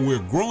Texas, and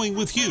we're growing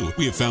with you.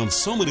 We have found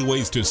so many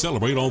ways to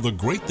celebrate all the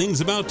great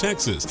things about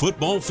Texas.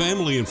 Football,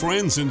 family, and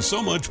friends, and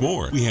so much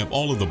more. We have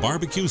all of the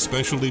barbecue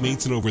specialty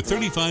meats and over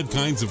 35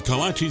 kinds of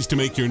kolaches to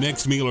make your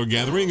next meal or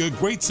gathering a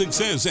great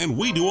success, and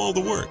we do all the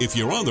work. If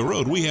you're on the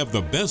road, we have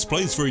the best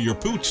place for your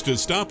pooch to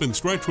stop and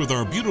stretch with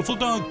our beautiful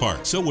dog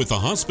park. So with the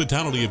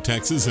hospitality of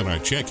Texas and our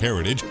Czech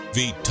heritage,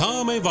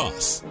 Vítame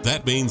vás.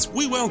 That means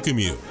we welcome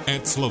you.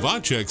 At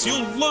Slovacek's,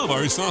 you'll love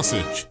our sausage.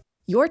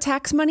 Your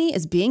tax money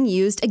is being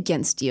used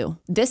against you.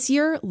 This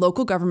year,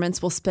 local governments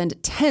will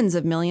spend tens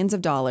of millions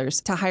of dollars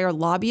to hire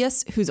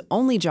lobbyists whose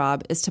only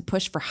job is to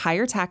push for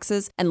higher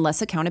taxes and less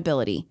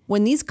accountability.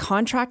 When these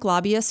contract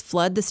lobbyists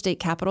flood the state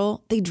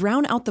capitol, they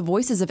drown out the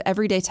voices of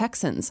everyday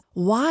Texans.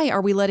 Why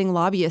are we letting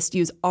lobbyists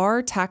use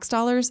our tax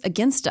dollars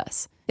against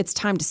us? It's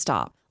time to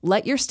stop.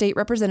 Let your state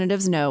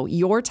representatives know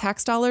your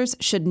tax dollars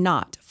should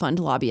not fund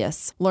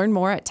lobbyists. Learn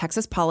more at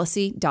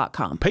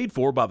texaspolicy.com. Paid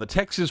for by the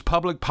Texas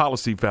Public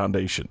Policy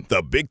Foundation.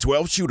 The Big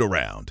 12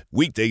 Shoot-Around,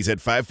 weekdays at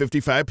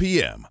 5:55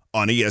 p.m.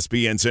 on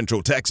ESPN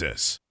Central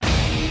Texas.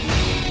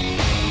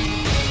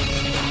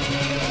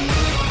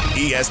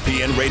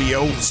 ESPN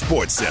Radio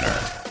Sports Center.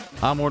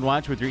 I'm Ward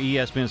Watch with your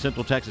ESPN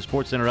Central Texas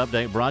Sports Center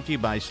update, brought to you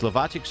by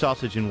Slovacek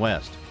Sausage and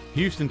West.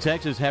 Houston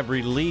Texans have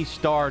released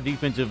star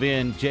defensive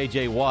end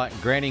J.J. Watt,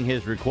 granting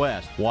his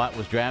request. Watt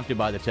was drafted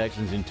by the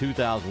Texans in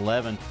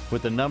 2011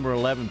 with the number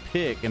 11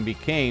 pick and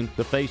became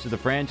the face of the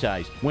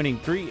franchise, winning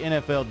 3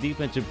 NFL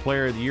Defensive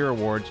Player of the Year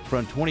awards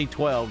from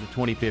 2012 to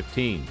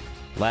 2015.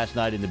 Last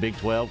night in the Big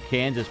 12,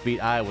 Kansas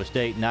beat Iowa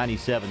State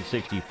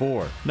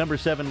 97-64. Number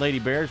 7 Lady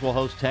Bears will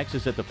host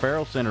Texas at the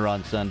Farrell Center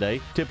on Sunday.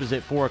 Tip is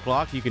at 4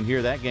 o'clock. You can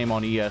hear that game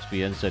on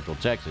ESPN Central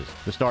Texas.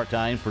 The start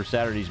times for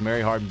Saturday's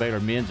Mary Hardin Baylor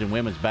men's and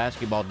women's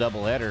basketball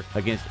doubleheader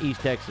against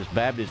East Texas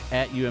Baptist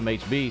at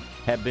UMHB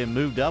have been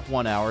moved up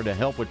 1 hour to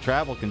help with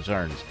travel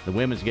concerns. The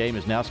women's game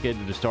is now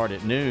scheduled to start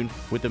at noon,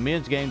 with the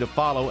men's game to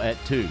follow at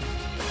 2.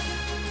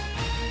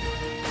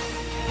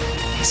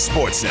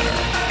 Sports Center,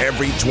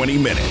 every 20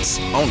 minutes,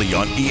 only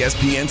on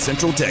ESPN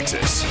Central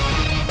Texas.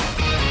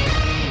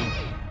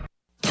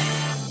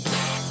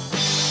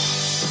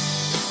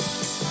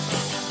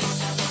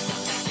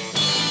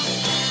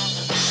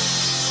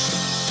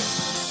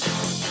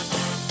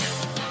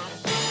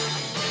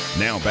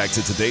 Now back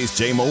to today's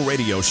JMO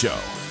Radio Show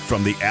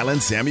from the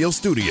Allen Samuel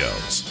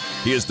Studios.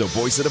 Here's the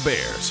voice of the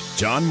Bears,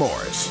 John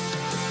Morris.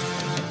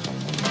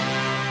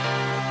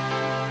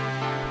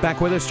 Back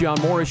with us, John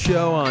Morris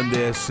Show on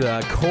this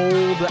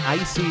cold,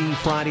 icy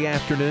Friday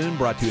afternoon,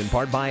 brought to you in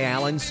part by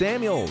Allen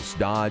Samuels,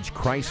 Dodge,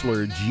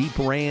 Chrysler, Jeep,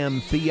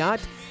 Ram,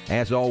 Fiat.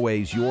 As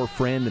always, your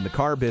friend in the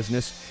car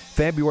business.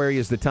 February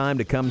is the time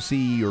to come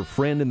see your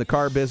friend in the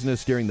car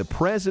business during the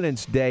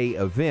President's Day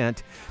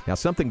event. Now,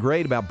 something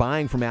great about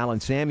buying from Allen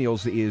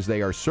Samuels is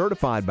they are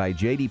certified by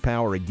J.D.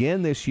 Power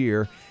again this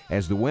year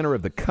as the winner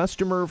of the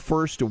Customer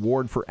First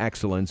Award for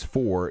Excellence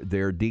for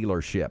their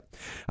dealership.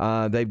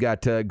 They've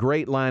got a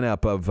great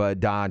lineup of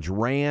Dodge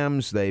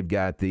Rams. They've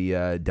got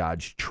the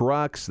Dodge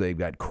trucks. They've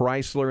got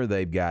Chrysler.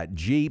 They've got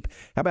Jeep.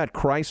 How about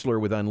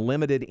Chrysler with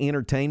unlimited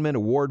entertainment,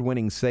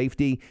 award-winning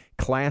safety,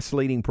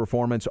 class-leading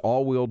performance,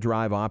 all-wheel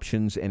drive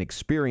options, and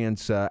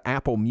experience,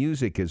 Apple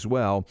Music as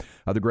well.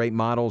 Other great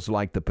models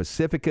like the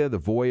Pacifica, the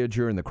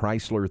Voyager, and the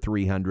Chrysler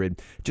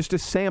 300. Just a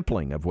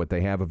sampling of what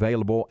they have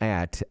available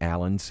at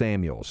Allen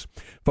Samuels.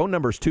 Phone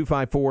number is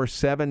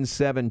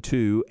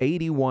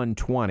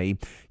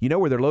 254-772-8120. You know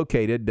where they're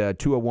located,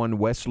 201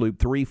 West Loop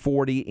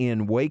 340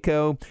 in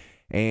Waco.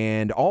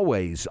 And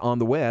always on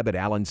the web at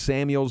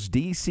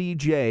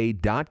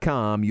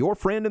AllenSamuelsDCJ.com. Your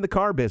friend in the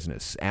car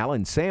business,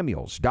 Allen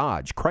Samuels,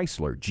 Dodge,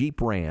 Chrysler,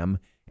 Jeep, Ram,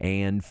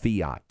 and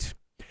Fiat.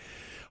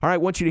 All right, I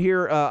want you to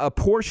hear a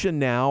portion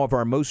now of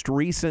our most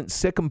recent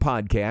Sikkim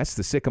podcast.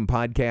 The Sikkim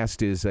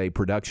podcast is a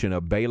production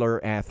of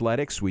Baylor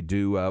Athletics. We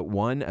do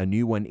a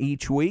new one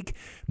each week.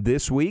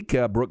 This week,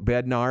 Brooke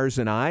Bednarz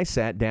and I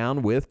sat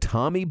down with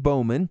Tommy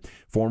Bowman,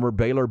 former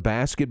Baylor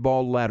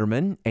basketball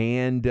letterman,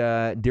 and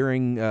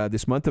during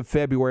this month of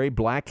February,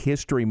 Black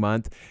History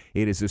Month,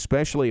 it is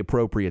especially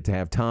appropriate to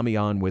have Tommy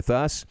on with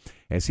us,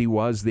 as he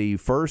was the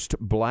first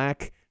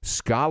black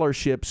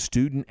scholarship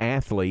student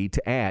athlete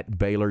at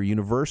Baylor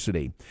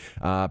University.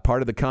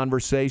 Part of the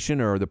conversation,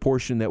 or the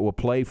portion that we'll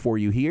play for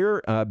you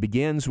here,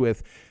 begins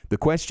with the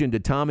question to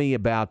Tommy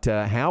about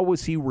how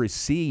was he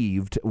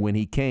received when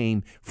he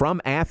came from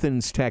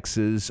Athens,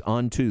 Texas,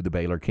 onto the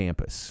Baylor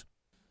campus.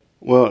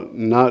 Well,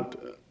 not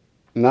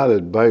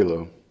at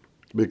Baylor,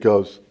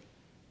 because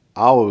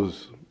I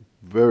was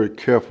very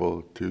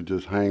careful to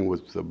just hang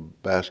with the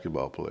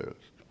basketball players.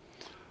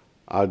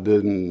 I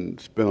didn't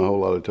spend a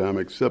whole lot of time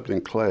except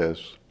in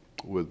class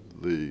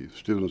with the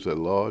students at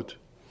large.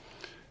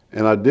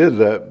 And I did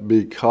that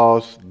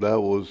because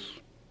that was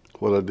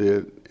what I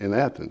did in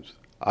Athens.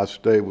 I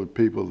stayed with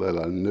people that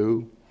I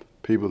knew,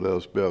 people that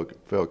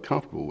I felt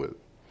comfortable with.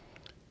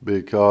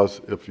 Because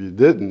if you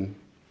didn't,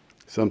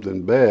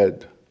 something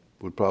bad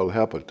would probably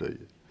happen to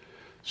you.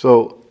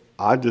 So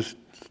I just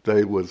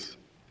stayed with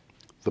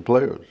the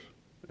players,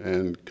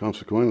 and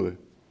consequently,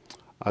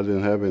 I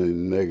didn't have any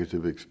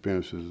negative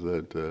experiences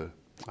that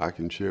I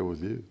can share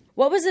with you.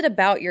 What was it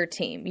about your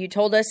team? You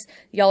told us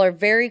y'all are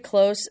very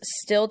close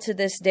still to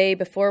this day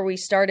before we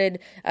started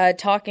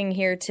talking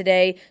here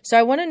today. So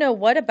I want to know,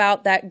 what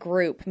about that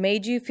group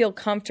made you feel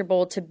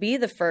comfortable to be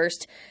the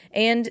first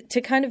and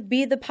to kind of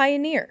be the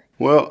pioneer?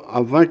 Well,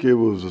 I think it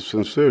was the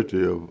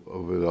sincerity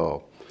of it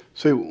all.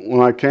 See,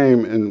 when I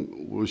came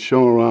and was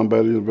shown around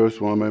Baylor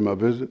University when I made my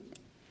visit,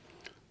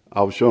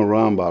 I was shown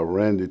around by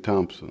Randy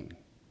Thompson,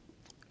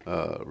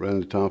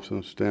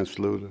 Stan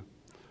Sluter.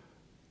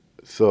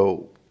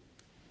 So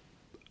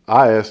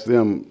I asked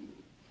them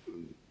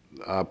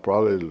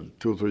probably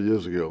 2 or 3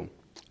 years ago,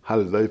 how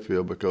did they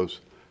feel,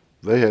 because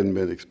they hadn't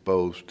been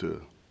exposed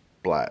to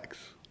blacks,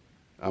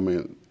 I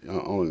mean,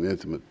 on an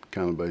intimate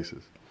kind of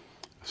basis.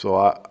 So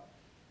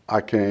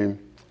I came,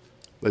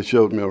 they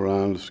showed me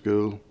around the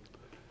school.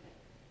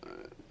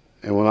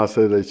 And when I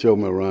say they showed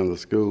me around the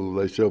school,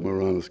 they showed me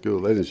around the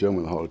school. They didn't show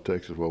me the Heart of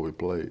Texas where we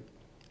played.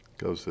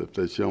 Because if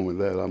they showed me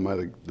that, I might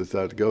have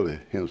decided to go to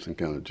Henderson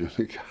County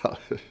Junior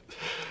College.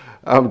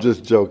 I'm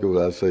just joking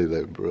when I say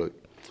that, Brooke.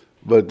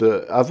 But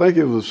I think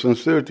it was the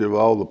sincerity of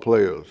all the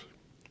players.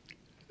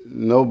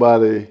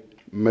 Nobody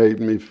made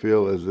me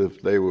feel as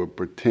if they were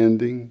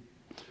pretending.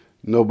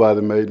 Nobody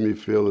made me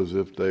feel as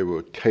if they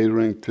were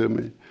catering to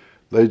me.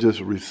 They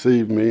just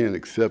received me and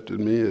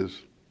accepted me as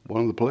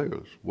one of the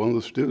players, one of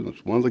the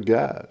students, one of the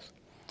guys.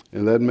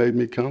 And that made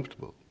me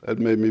comfortable. That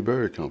made me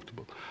very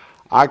comfortable.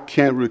 I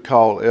can't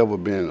recall ever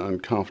being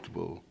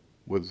uncomfortable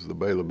with the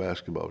Baylor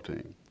basketball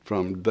team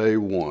from day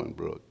one,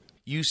 Brooke.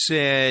 You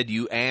said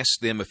you asked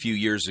them a few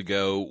years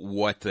ago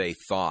what they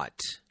thought.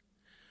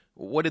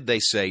 What did they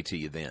say to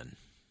you then?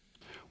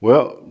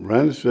 Well,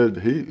 Randy said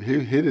he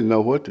didn't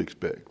know what to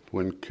expect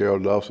when Carol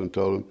Dawson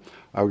told him,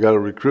 I've got a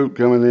recruit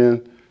coming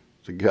in,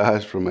 the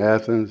guy's from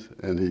Athens,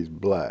 and he's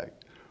black.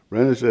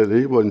 Randy said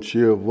he wasn't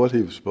sure of what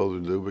he was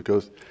supposed to do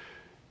because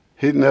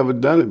he'd never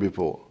done it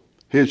before.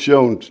 He had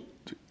shown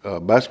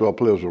basketball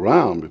players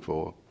around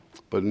before,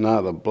 but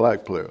not a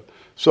black player.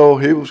 So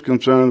he was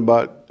concerned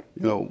about,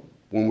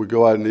 when we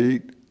go out and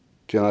eat,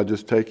 can I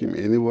just take him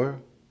anywhere?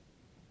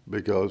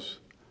 Because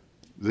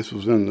this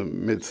was in the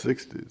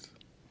mid-'60s.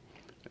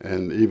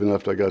 And even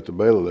after I got to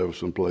Baylor, there were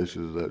some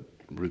places that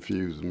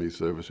refused me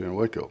service here in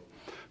Waco.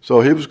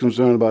 So he was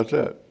concerned about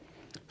that.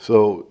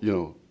 So,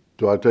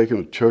 do I take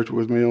him to church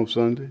with me on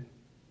Sunday?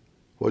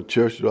 What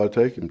church do I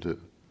take him to?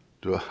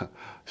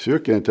 Sure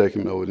can't take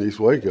him over in East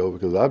Waco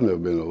because I've never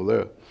been over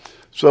there.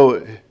 So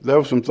there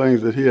were some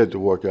things that he had to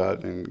work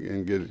out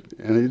and get,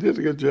 and he did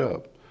a good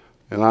job.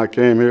 And I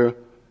came here,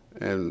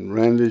 and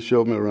Randy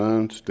showed me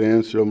around,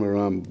 Stan showed me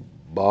around,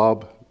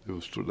 Bob. They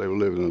were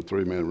living in a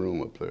 3-man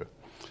room up there.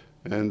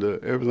 And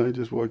everything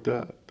just worked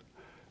out.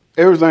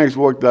 Everything's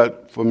worked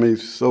out for me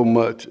so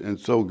much and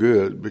so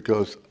good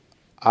because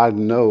I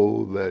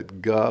know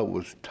that God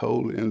was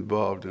totally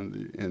involved in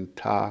the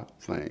entire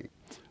thing.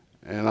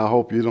 And I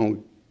hope you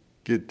don't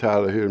get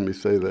tired of hearing me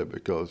say that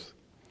because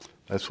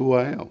that's who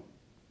I am.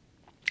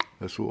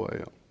 That's who I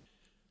am.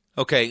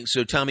 Okay,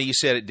 so Tommy, you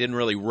said it didn't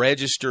really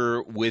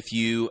register with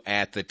you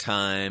at the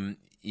time,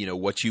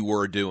 what you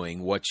were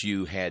doing, what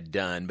you had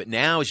done. But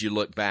now as you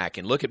look back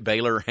and look at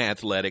Baylor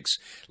athletics,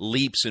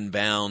 leaps and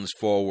bounds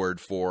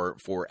forward for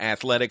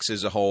athletics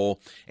as a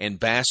whole and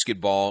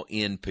basketball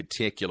in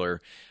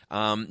particular,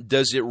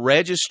 does it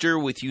register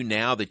with you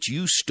now that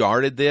you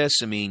started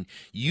this? I mean,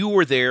 you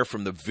were there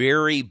from the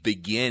very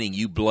beginning.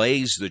 You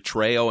blazed the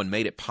trail and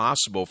made it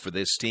possible for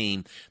this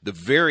team, the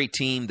very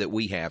team that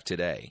we have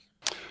today.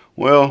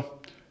 Well,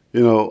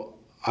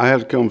 I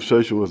had a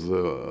conversation with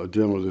a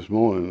gentleman this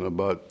morning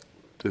about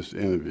this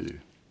interview.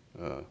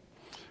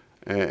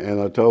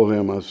 And I told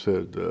him, I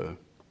said,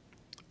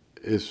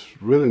 it's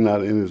really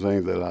not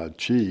anything that I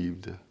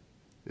achieved.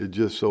 It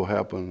just so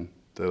happened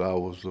that I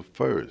was the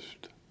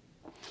first.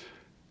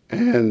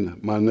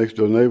 And my next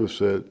door neighbor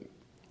said,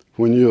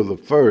 when you're the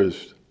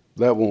first,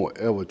 that won't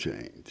ever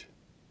change.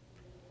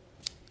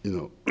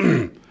 You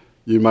know,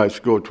 you might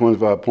score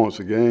 25 points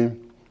a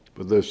game,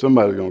 but there's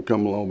somebody going to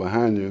come along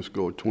behind you and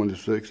score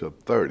 26 or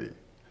 30.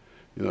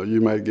 You know,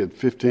 you might get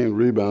 15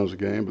 rebounds a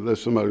game, but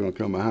there's somebody going to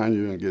come behind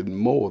you and get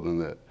more than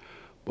that.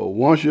 But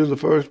once you're the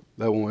first,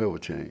 that won't ever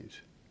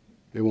change.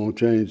 It won't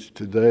change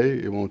today.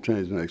 It won't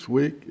change next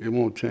week. It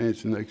won't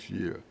change next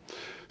year.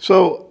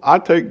 So I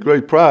take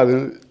great pride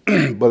in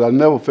it, but I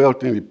never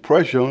felt any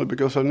pressure on it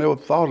because I never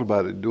thought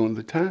about it during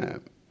the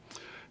time.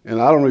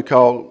 And I don't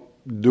recall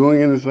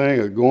doing anything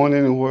or going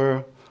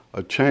anywhere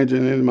or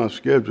changing any of my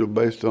schedule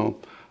based on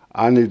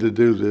I need to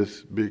do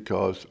this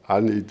because I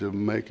need to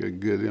make a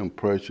good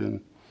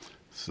impression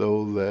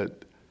so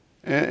that,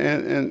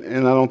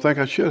 and I don't think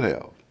I should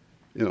have.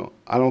 You know,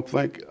 I don't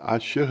think I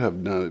should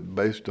have done it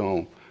based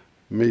on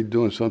me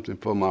doing something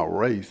for my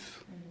race.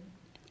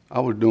 I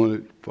was doing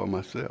it for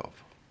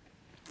myself.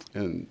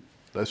 And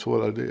that's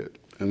what I did.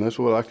 And that's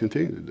what I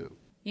continue to do.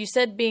 You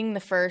said being the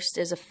first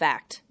is a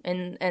fact,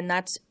 and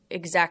that's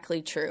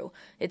exactly true.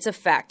 It's a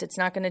fact. It's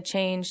not going to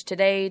change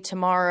today,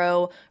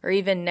 tomorrow, or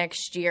even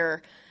next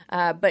year.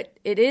 But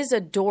it is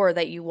a door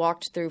that you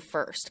walked through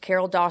first.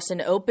 Carroll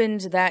Dawson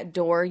opened that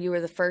door. You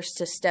were the first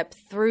to step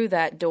through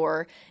that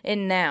door.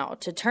 And now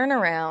to turn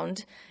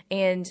around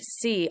and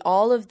see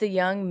all of the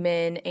young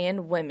men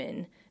and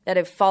women that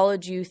have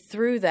followed you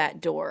through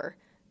that door,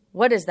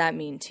 what does that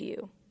mean to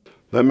you?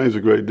 That means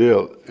a great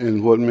deal.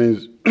 And what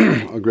means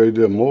a great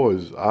deal more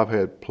is I've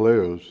had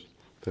players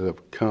that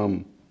have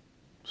come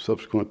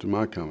subsequent to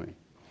my coming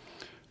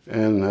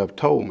and have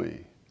told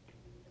me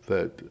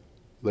that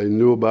they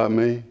knew about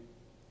me,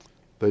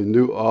 they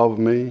knew of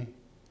me,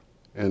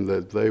 and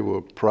that they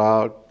were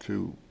proud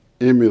to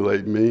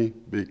emulate me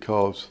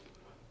because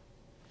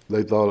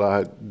they thought I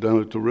had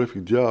done a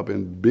terrific job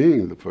in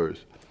being the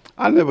first.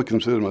 I never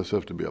considered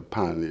myself to be a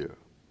pioneer,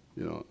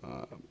 you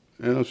know,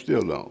 and I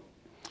still don't.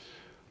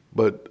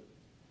 But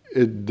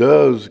it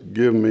does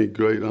give me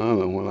great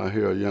honor when I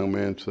hear a young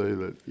man say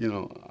that, you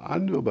know, I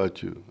knew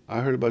about you.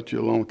 I heard about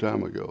you a long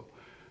time ago,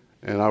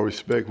 and I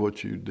respect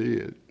what you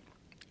did.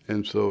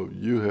 And so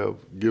you have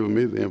given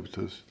me the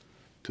impetus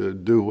to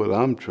do what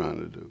I'm trying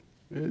to do.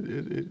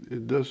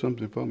 It does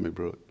something for me,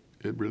 bro.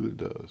 It really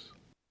does.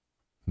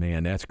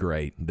 Man, that's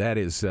great. That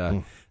is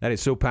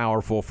so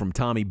powerful from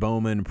Tommy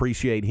Bowman.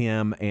 Appreciate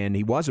him, and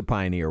he was a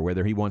pioneer,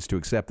 whether he wants to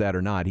accept that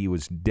or not. He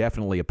was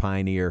definitely a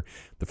pioneer,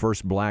 the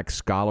first black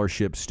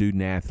scholarship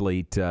student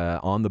athlete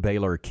on the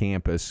Baylor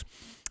campus,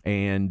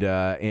 and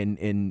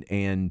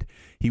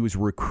he was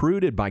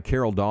recruited by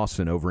Carroll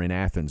Dawson over in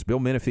Athens. Bill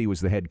Menifee was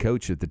the head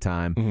coach at the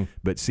time,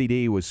 but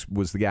CD was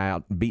the guy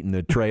out beating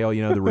the trail,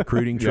 you know, the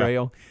recruiting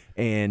trail.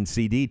 And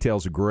CD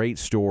tells a great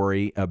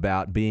story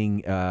about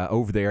being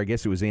over there. I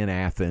guess it was in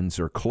Athens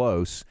or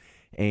close,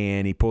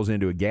 and he pulls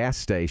into a gas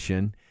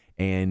station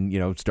and, you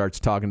know,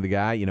 starts talking to the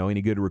guy. You know,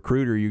 any good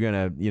recruiter, you're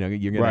gonna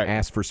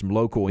ask for some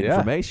local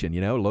information,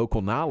 you know,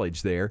 local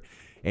knowledge there.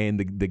 And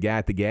the guy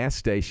at the gas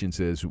station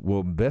says,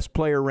 "Well, best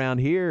player around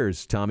here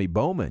is Tommy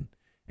Bowman."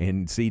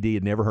 And CD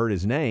had never heard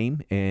his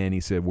name, and he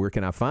said, "Where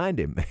can I find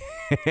him?"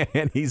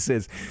 And he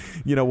says,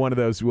 you know, one of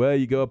those, well,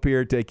 you go up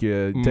here, take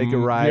a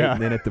right, and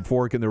then at the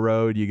fork in the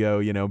road, you go,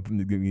 you know.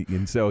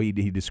 And so he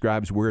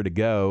describes where to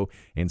go,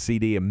 and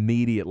CD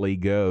immediately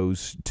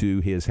goes to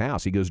his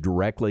house. He goes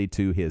directly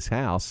to his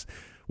house.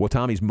 Well,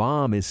 Tommy's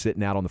mom is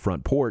sitting out on the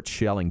front porch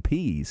shelling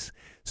peas.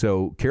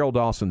 So Carroll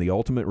Dawson, the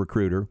ultimate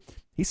recruiter,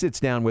 he sits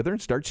down with her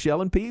and starts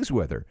shelling peas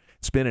with her.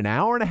 Spent an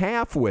hour and a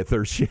half with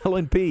her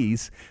shelling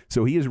peas.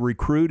 So he is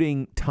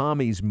recruiting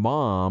Tommy's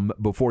mom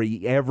before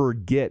he ever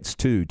gets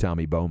to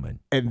Tommy Bowman.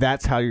 And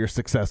that's how you're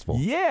successful.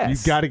 Yes.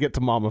 You've got to get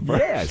to mama first.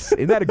 Yes.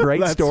 Isn't that a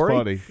great That's story?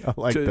 Funny. I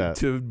like that.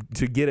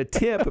 To get a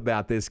tip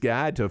about this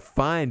guy, to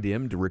find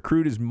him, to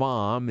recruit his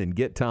mom, and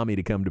get Tommy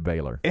to come to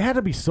Baylor. It had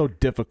to be so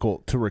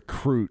difficult to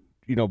recruit,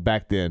 you know,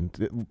 back then.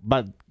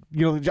 But,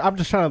 you know, I'm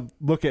just trying to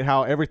look at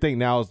how everything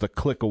now is the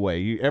click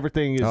away.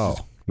 Everything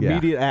is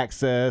immediate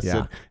access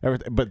and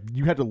everything. But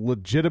you had to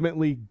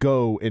legitimately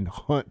go and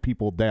hunt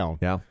people down.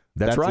 Yeah.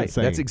 That's right.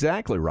 Insane. That's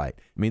exactly right.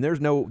 I mean,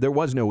 there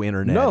was no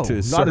internet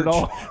to search at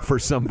all. for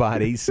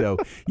somebody. So,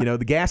 you know,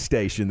 the gas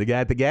station, the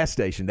guy at the gas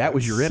station, that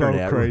was your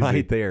internet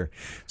right there.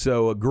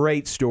 So a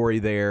great story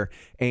there.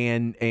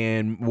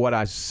 And what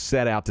I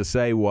set out to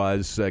say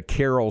was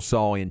Carroll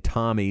saw in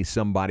Tommy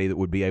somebody that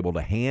would be able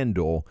to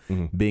handle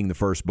being the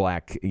first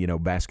black, you know,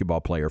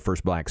 basketball player,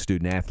 first black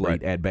student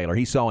athlete at Baylor.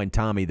 He saw in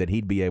Tommy that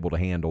he'd be able to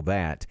handle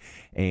that,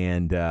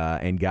 and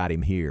got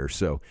him here.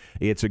 So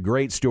it's a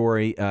great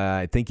story.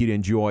 I think you'd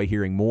enjoy enjoy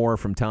hearing more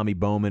from Tommy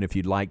Bowman. If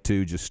you'd like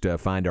to, just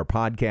find our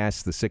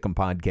podcast, the Sick'em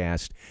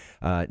Podcast.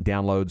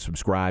 Download,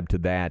 subscribe to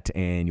that,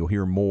 and you'll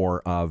hear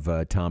more of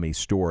Tommy's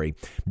story.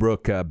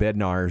 Brooke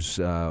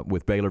Bednarz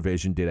with Baylor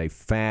Vision did a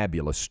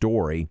fabulous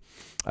story.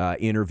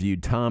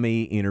 Interviewed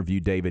Tommy,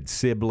 interviewed David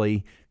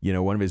Sibley,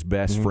 one of his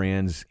best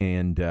friends,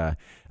 and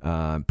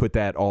put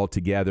that all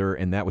together,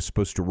 and that was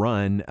supposed to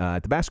run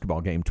at the basketball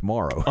game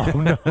tomorrow. Oh,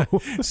 no.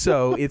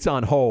 So it's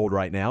on hold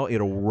right now.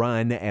 It'll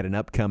run at an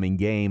upcoming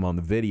game on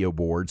the video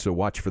board, so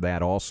watch for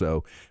that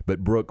also.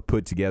 But Brooke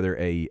put together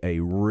a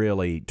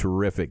really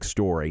terrific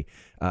story.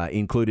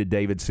 Included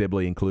David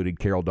Sibley, included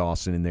Carol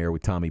Dawson in there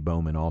with Tommy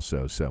Bowman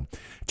also. So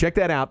check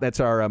that out. That's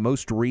our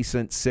most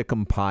recent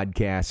Sick'em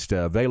podcast,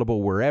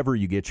 available wherever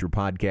you get your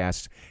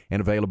podcasts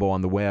and available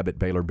on the web at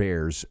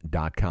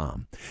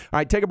BaylorBears.com. All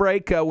right, take a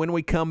break. When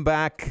we come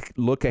back,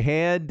 look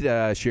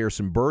ahead, share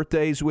some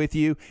birthdays with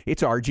you.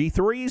 It's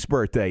RG3's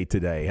birthday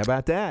today. How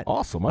about that?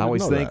 Awesome. I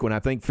always think when I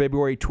think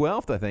February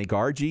 12th, I think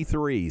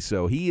RG3.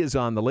 So he is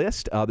on the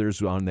list.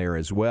 Others on there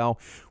as well.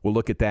 We'll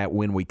look at that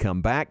when we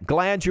come back.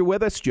 Glad you're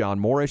with us. John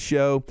Morris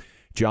Show.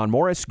 John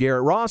Morris,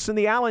 Garrett Ross in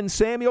the Allen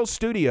Samuels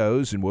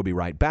Studios, and we'll be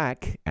right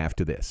back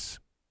after this.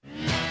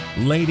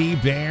 Lady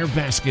Bear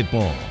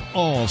basketball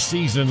all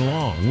season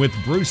long with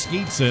Bruce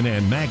Skeetson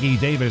and Maggie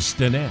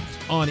Davis-Stinnett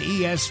on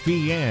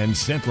ESPN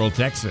Central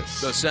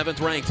Texas. The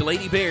 7th-ranked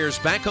Lady Bears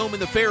back home in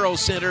the Farrell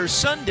Center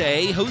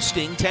Sunday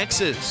hosting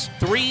Texas.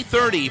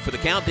 3:30 for the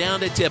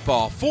countdown to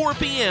tip-off. 4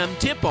 p.m.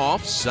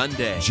 tip-off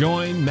Sunday.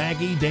 Join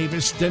Maggie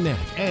Davis-Stinnett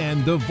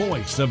and the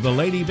voice of the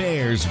Lady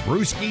Bears,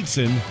 Bruce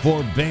Skeetson,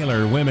 for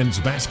Baylor women's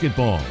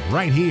basketball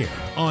right here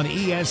on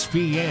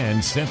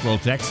ESPN Central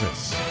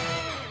Texas.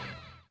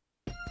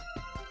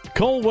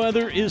 Cold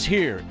weather is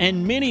here,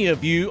 and many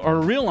of you are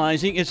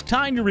realizing it's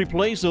time to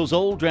replace those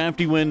old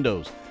drafty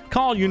windows.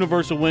 Call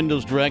Universal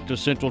Windows Direct of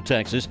Central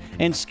Texas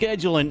and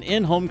schedule an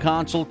in-home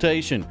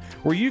consultation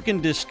where you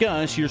can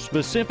discuss your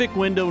specific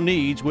window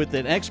needs with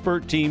an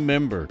expert team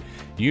member.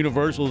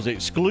 Universal's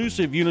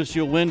exclusive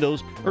Uniseal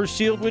windows are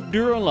sealed with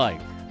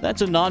Duralite.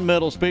 That's a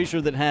non-metal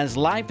spacer that has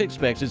life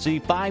expectancy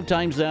 5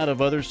 times that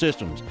of other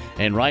systems.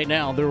 And right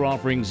now, they're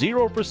offering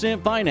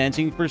 0%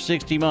 financing for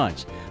 60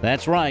 months.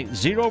 That's right,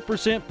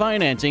 0%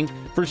 financing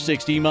for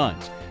 60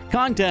 months.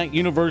 Contact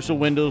Universal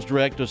Windows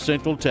Direct of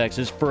Central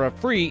Texas for a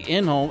free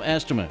in-home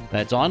estimate.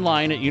 That's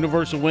online at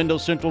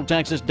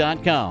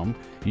universalwindowscentraltexas.com,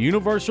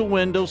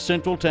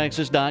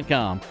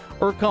 universalwindowscentraltexas.com,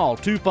 or call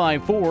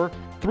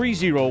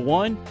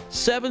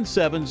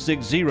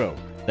 254-301-7760.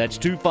 That's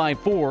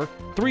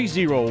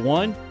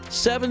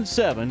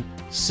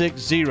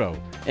 254-301-7760.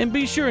 And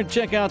be sure and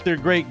check out their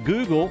great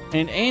Google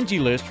and Angie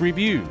List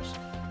reviews.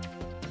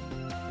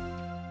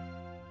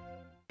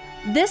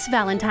 This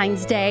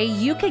Valentine's Day,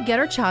 you could get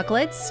her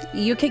chocolates,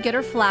 you could get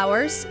her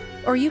flowers,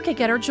 or you could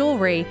get her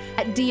jewelry.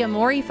 At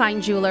Diamore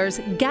Fine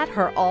Jewelers, get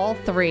her all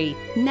 3.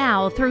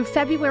 Now through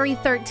February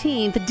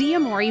 13th,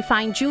 Diamore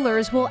Fine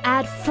Jewelers will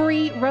add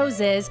free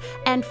roses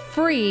and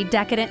free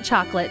decadent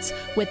chocolates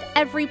with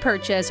every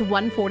purchase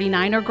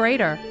 $149 or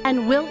greater,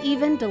 and we'll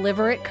even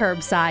deliver it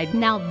curbside.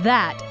 Now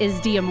that is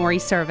Diamore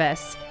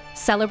service.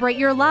 Celebrate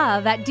your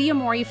love at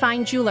Diamore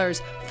Fine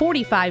Jewelers,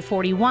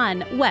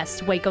 4541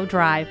 West Waco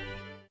Drive.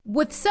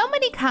 With so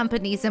many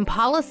companies and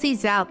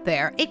policies out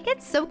there, it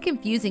gets so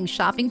confusing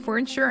shopping for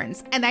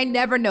insurance, and I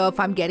never know if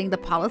I'm getting the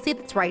policy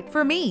that's right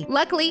for me.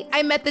 Luckily,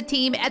 I met the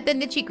team at the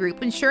Niche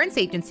Group Insurance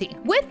Agency.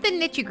 With the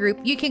Niche Group,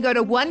 you can go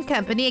to one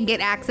company and get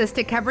access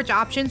to coverage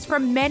options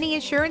from many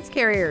insurance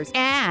carriers,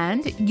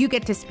 and you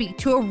get to speak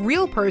to a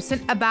real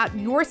person about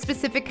your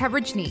specific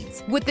coverage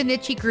needs. With the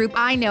Niche Group,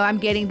 I know I'm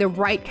getting the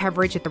right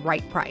coverage at the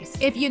right price.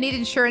 If you need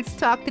insurance,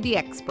 talk to the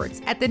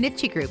experts at the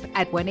Niche Group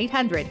at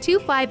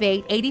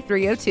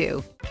 1-800-258-8302.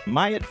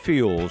 Myatt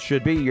Fuels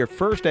should be your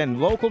first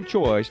and local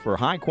choice for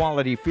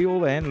high-quality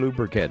fuel and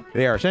lubricant.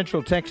 They are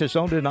Central Texas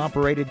owned and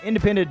operated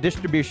independent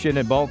distribution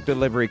and bulk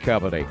delivery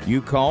company.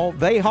 You call,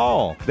 they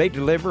haul. They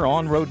deliver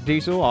on-road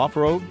diesel,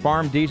 off-road,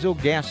 farm diesel,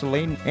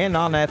 gasoline, and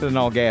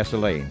non-ethanol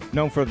gasoline.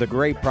 Known for the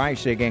great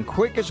pricing and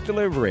quickest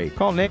delivery.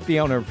 Call Nick, the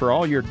owner, for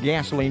all your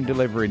gasoline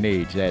delivery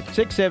needs at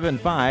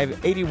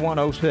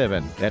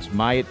 675-8107. That's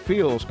Myatt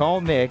Fuels. Call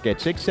Nick at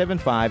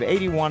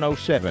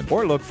 675-8107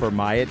 or look for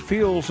Myatt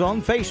Fuels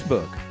on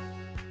Facebook.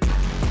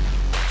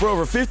 For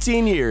over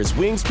 15 years,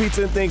 Wings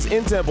Pizza and Things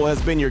in Temple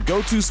has been your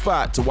go-to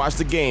spot to watch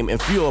the game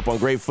and fuel up on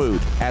great food.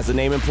 As the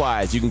name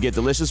implies, you can get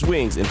delicious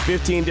wings in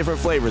 15 different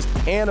flavors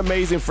and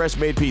amazing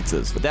fresh-made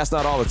pizzas. But that's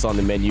not all that's on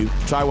the menu.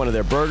 Try one of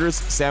their burgers,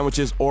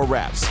 sandwiches, or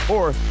wraps.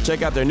 Or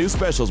check out their new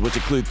specials, which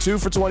include 2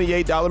 for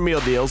 $28 meal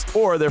deals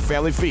or their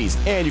family feast.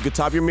 And you can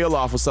top your meal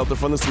off with something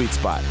from the sweet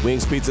spot.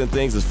 Wings Pizza and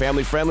Things is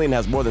family-friendly and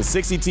has more than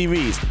 60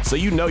 TVs, so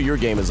you know your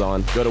game is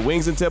on. Go to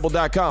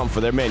wingsandtemple.com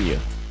for their menu.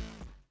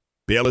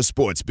 Baylor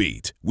Sports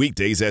Beat,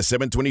 weekdays at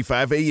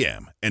 7:25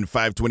 a.m. and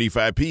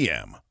 5:25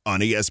 p.m. on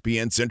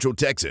ESPN Central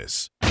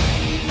Texas.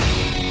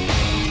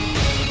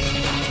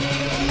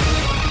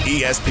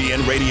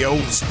 ESPN Radio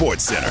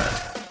Sports Center.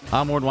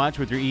 I'm Ward Watch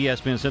with your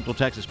ESPN Central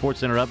Texas Sports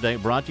Center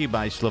update, brought to you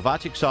by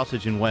Slovacek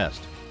Sausage in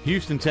West.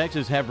 Houston,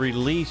 Texas have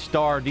released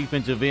star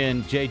defensive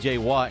end J.J.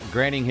 Watt,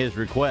 granting his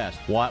request.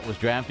 Watt was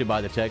drafted by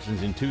the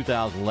Texans in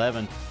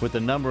 2011 with the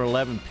number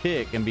 11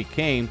 pick and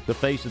became the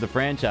face of the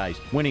franchise,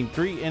 winning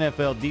 3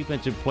 NFL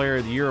Defensive Player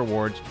of the Year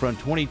awards from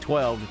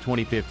 2012 to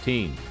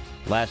 2015.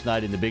 Last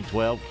night in the Big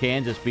 12,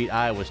 Kansas beat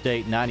Iowa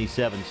State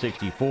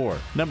 97-64.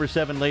 Number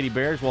 7 Lady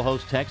Bears will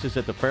host Texas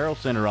at the Farrell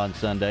Center on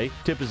Sunday.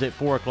 Tip is at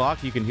 4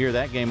 o'clock. You can hear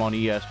that game on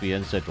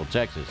ESPN Central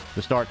Texas.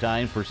 The start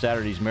times for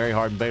Saturday's Mary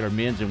Hardin-Baylor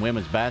men's and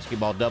women's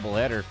basketball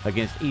doubleheader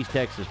against East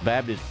Texas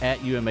Baptist at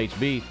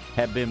UMHB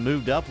have been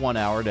moved up 1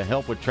 hour to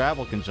help with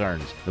travel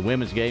concerns. The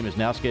women's game is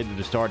now scheduled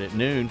to start at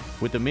noon,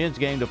 with the men's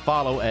game to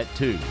follow at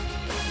 2.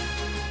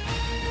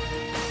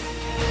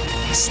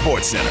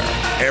 Sports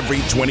Center,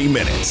 every 20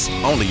 minutes,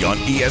 only on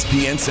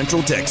ESPN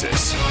Central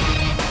Texas.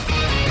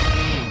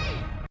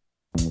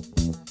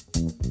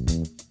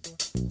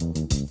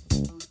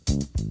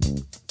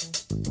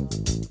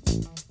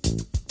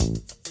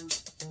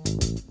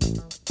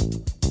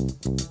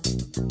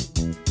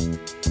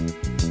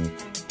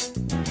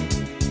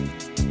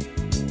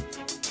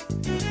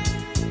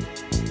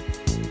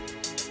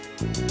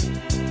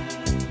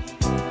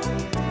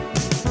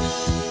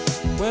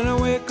 When I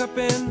wake up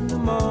in the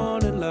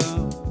morning,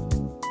 love,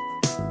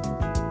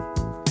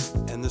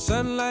 and the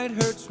sunlight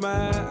hurts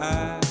my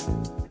eyes,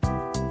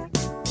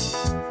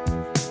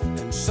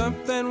 and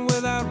something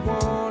without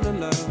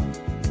warning, love,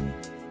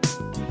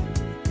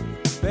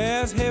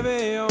 bears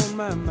heavy on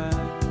my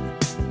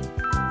mind.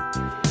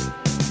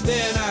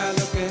 Then I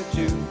look at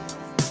you,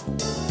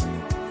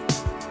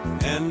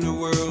 and the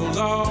world's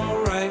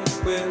alright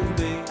with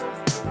me.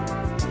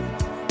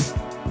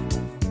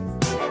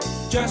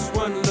 Just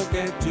one look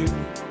at you,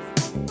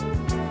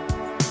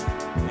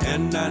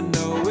 and I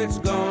know it's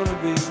gonna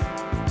be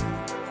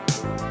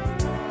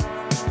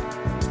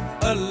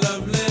a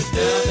lovely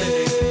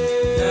day.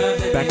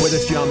 Back with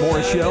us, John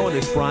Morris Show on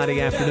this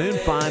Friday afternoon.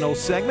 Final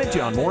segment.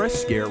 John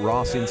Morris, Garrett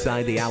Ross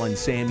inside the Allen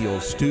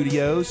Samuels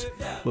studios.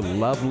 A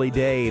lovely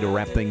day to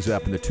wrap things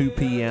up in the 2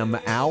 p.m.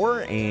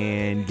 hour.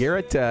 And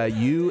Garrett,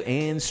 you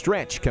and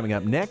Stretch coming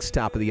up next,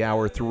 top of the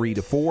hour, 3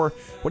 to 4.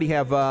 What do you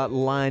have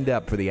lined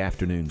up for the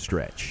afternoon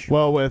stretch?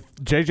 Well, with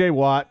J.J.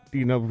 Watt,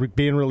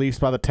 being released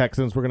by the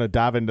Texans, we're going to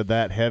dive into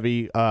that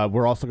heavy.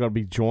 We're also going to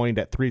be joined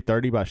at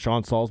 3:30 by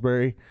Sean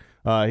Salisbury.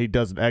 He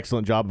does an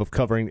excellent job of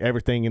covering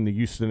everything in the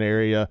Houston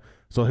area,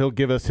 so he'll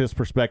give us his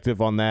perspective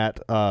on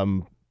that.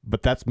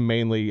 But that's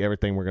mainly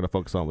everything we're going to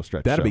focus on with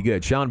Stretch. That'll be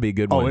good. Sean will be a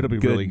good one. Oh, it'll be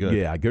really good.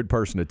 Yeah, good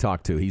person to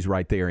talk to. He's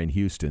right there in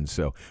Houston.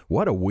 So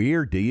what a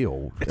weird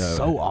deal. It's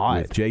so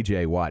odd. With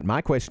J.J. Watt.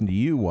 My question to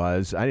you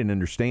was, I didn't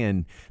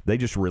understand, they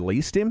just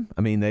released him?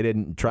 I mean, they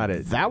didn't try to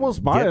That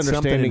was my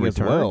understanding as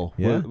well,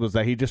 yeah? was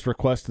that he just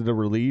requested a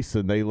release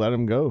and they let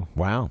him go.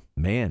 Wow,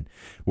 man.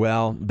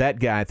 Well, that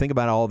guy, think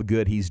about all the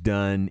good he's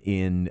done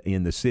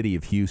in the city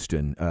of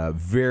Houston.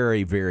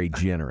 Very, very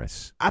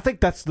generous. I think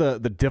that's the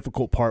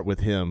difficult part with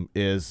him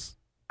is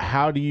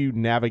how do you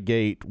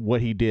navigate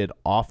what he did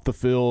off the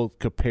field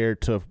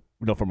compared to,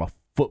 from a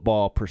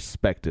football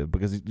perspective,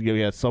 because he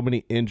had so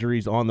many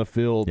injuries on the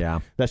field. Yeah.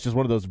 That's just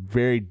one of those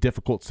very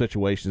difficult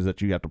situations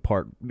that you have to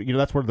part.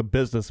 That's where the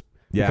business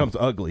becomes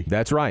ugly.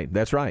 That's right.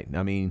 That's right.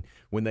 I mean,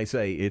 when they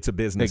say it's a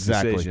business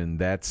decision,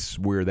 that's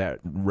where that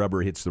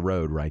rubber hits the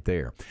road right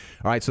there.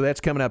 All right, so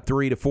that's coming up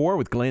 3 to 4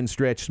 with Glenn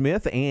Stretch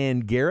Smith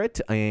and Garrett.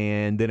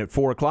 And then at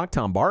 4 o'clock,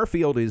 Tom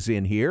Barfield is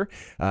in here.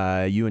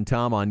 You and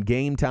Tom on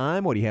Game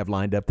Time. What do you have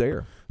lined up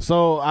there?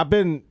 So I've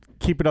been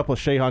keeping up with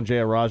Shehan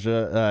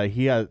Jayaraja.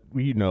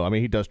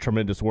 He does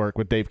tremendous work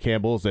with Dave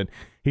Campbell's, and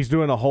he's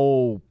doing a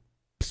whole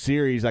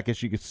series, I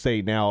guess you could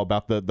say now,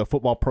 about the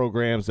football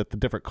programs at the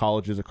different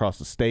colleges across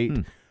the state.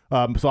 So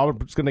I'm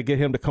just going to get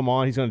him to come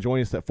on. He's going to join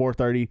us at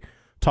 4:30,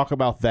 talk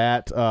about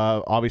that.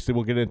 Obviously,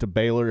 we'll get into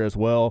Baylor as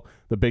well.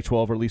 The Big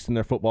 12 releasing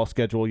their football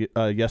schedule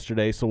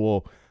yesterday, so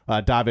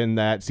we'll dive in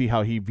that, see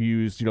how he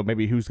views,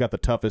 maybe who's got the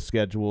toughest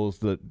schedules,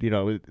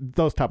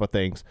 those type of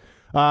things.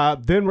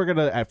 Then we're going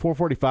to, at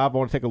 4:45, I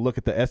want to take a look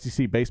at the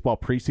SEC baseball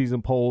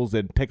preseason polls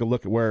and take a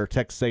look at where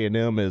Texas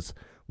A&M is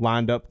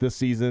lined up this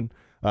season.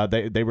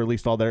 They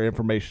released all their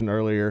information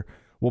earlier.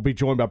 We'll be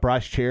joined by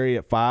Bryce Cherry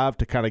at 5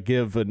 to kind of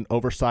give an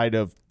oversight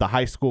of the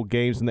high school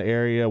games in the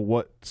area,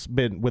 what's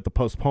been with the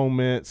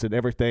postponements and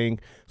everything.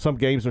 Some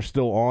games are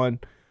still on.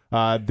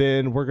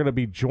 Then we're going to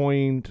be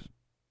joined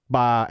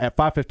at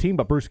 5:15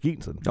 by Bruce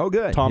Geetson. Oh,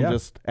 good. Tom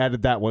just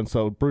added that one.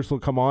 So Bruce will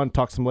come on,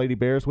 talk some Lady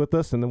Bears with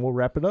us, and then we'll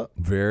wrap it up.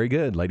 Very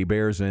good. Lady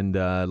Bears and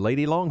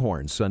Lady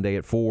Longhorns, Sunday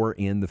at 4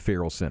 in the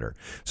Farrell Center.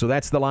 So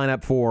that's the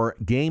lineup for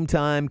Game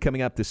Time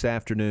coming up this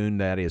afternoon.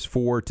 That is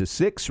 4 to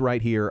 6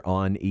 right here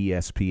on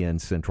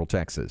ESPN Central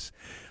Texas.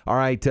 All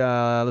right,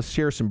 let's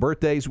share some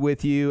birthdays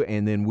with you,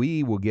 and then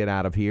we will get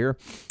out of here.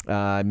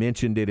 I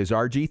mentioned it is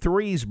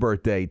RG3's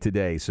birthday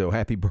today, so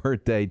happy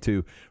birthday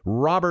to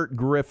Robert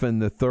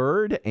Griffin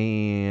III,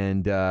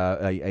 and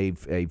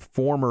a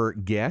former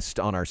guest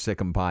on our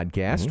Sikkim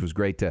podcast. It was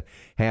great to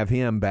have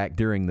him back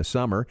during the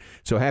summer.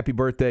 So happy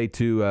birthday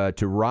to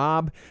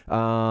Rob.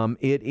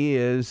 It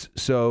is,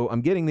 so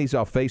I'm getting these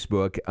off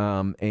Facebook,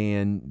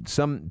 and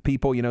some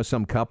people,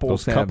 some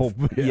couples have.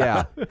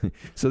 Yeah.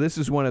 So this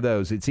is one of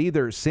those. It's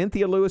either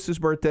Cynthia Lewis's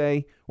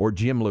birthday or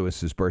Jim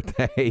Lewis's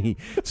birthday.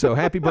 So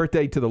happy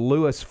birthday to the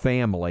Lewis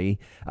family.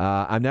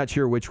 I'm not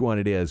sure which one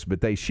it is,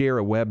 but they share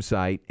a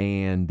website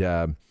and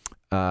not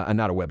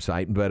a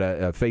website, but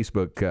a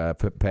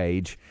Facebook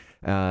page.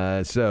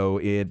 So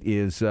it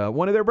is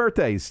one of their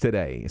birthdays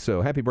today.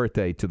 So happy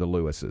birthday to the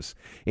Lewises.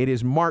 It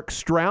is Mark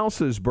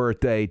Strauss's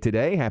birthday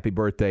today. Happy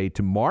birthday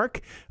to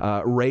Mark,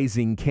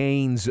 Raising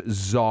Cane's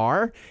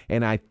czar.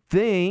 And I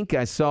think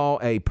I saw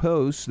a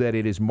post that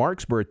it is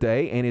Mark's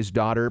birthday and his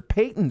daughter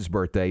Peyton's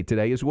birthday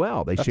today as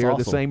well. They share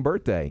the same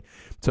birthday.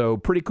 So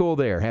pretty cool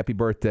there. Happy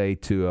birthday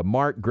to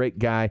Mark, great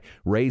guy,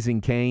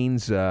 Raising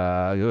Cane's.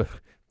 That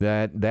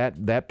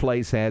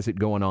place has it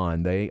going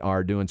on. They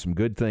are doing some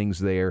good things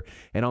there.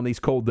 And on these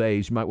cold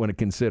days, you might want to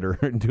consider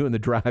doing the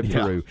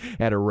drive-thru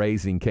at a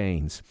Raising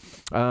Cane's.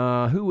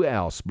 Who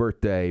else?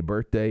 Birthday.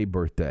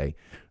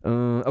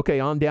 Okay,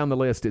 on down the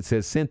list, it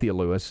says Cynthia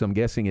Lewis. I'm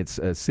guessing it's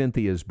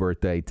Cynthia's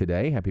birthday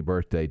today. Happy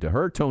birthday to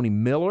her. Tony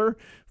Miller,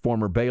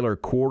 former Baylor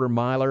quarter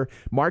miler.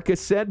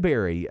 Marcus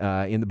Sedbury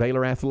in the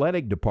Baylor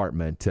athletic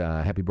department.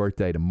 Happy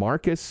birthday to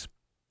Marcus.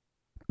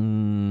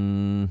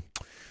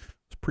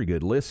 Pretty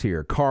good list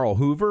here. Carl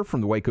Hoover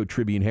from the Waco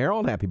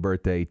Tribune-Herald. Happy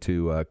birthday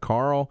to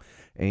Carl.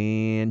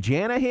 And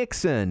Jana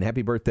Hickson.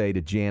 Happy birthday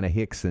to Jana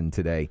Hickson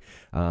today.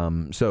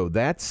 So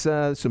that's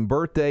some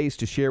birthdays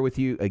to share with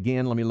you.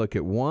 Again, let me look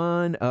at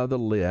one of the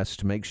list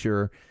to make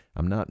sure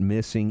I'm not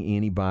missing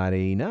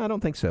anybody. No, I don't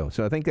think so.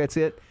 So I think that's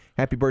it.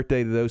 Happy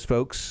birthday to those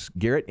folks.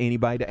 Garrett,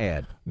 anybody to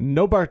add?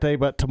 No birthday,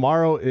 but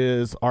tomorrow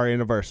is our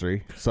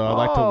anniversary. So I'd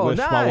like to wish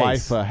my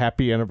wife a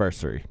happy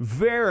anniversary.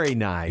 Very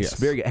nice. Yes.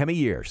 Very good. How many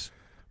years?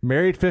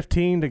 Married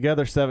 15,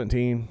 together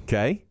 17.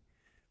 Okay.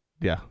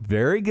 Yeah.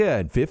 Very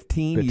good.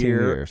 15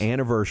 year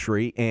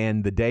anniversary,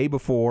 and the day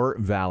before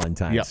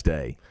Valentine's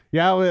Day.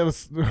 Yeah, it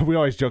was. We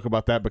always joke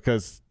about that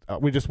because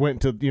we just went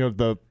to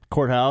the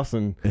courthouse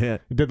and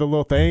did the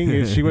little thing,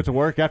 and she went to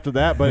work after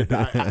that. But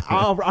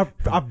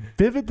I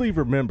vividly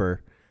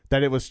remember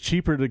that it was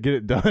cheaper to get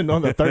it done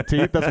on the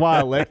 13th. That's why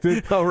I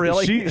elected. Oh,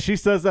 really? She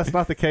says that's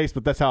not the case,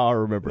 but that's how I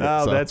remember it.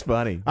 Oh, so, that's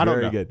funny. I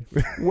don't Very know. good.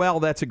 Well,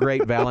 that's a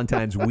great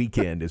Valentine's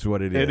weekend is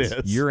what it is.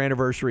 It is. Your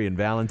anniversary and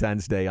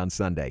Valentine's Day on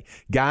Sunday.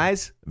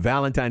 Guys,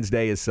 Valentine's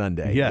Day is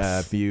Sunday.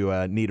 Yes. If you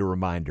need a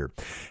reminder.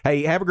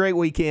 Hey, have a great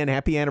weekend.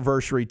 Happy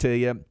anniversary to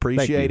you.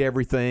 Appreciate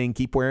everything.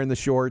 Keep wearing the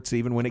shorts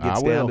even when it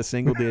gets down to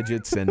single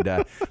digits.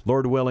 And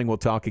Lord willing, we'll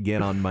talk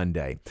again on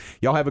Monday.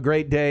 Y'all have a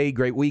great day,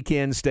 great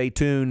weekend. Stay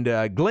tuned.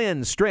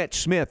 Glenn Stretch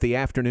Smith, the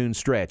afternoon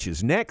stretch,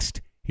 is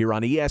next here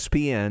on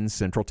ESPN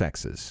Central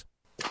Texas.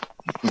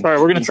 All right,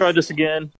 we're going to try this again.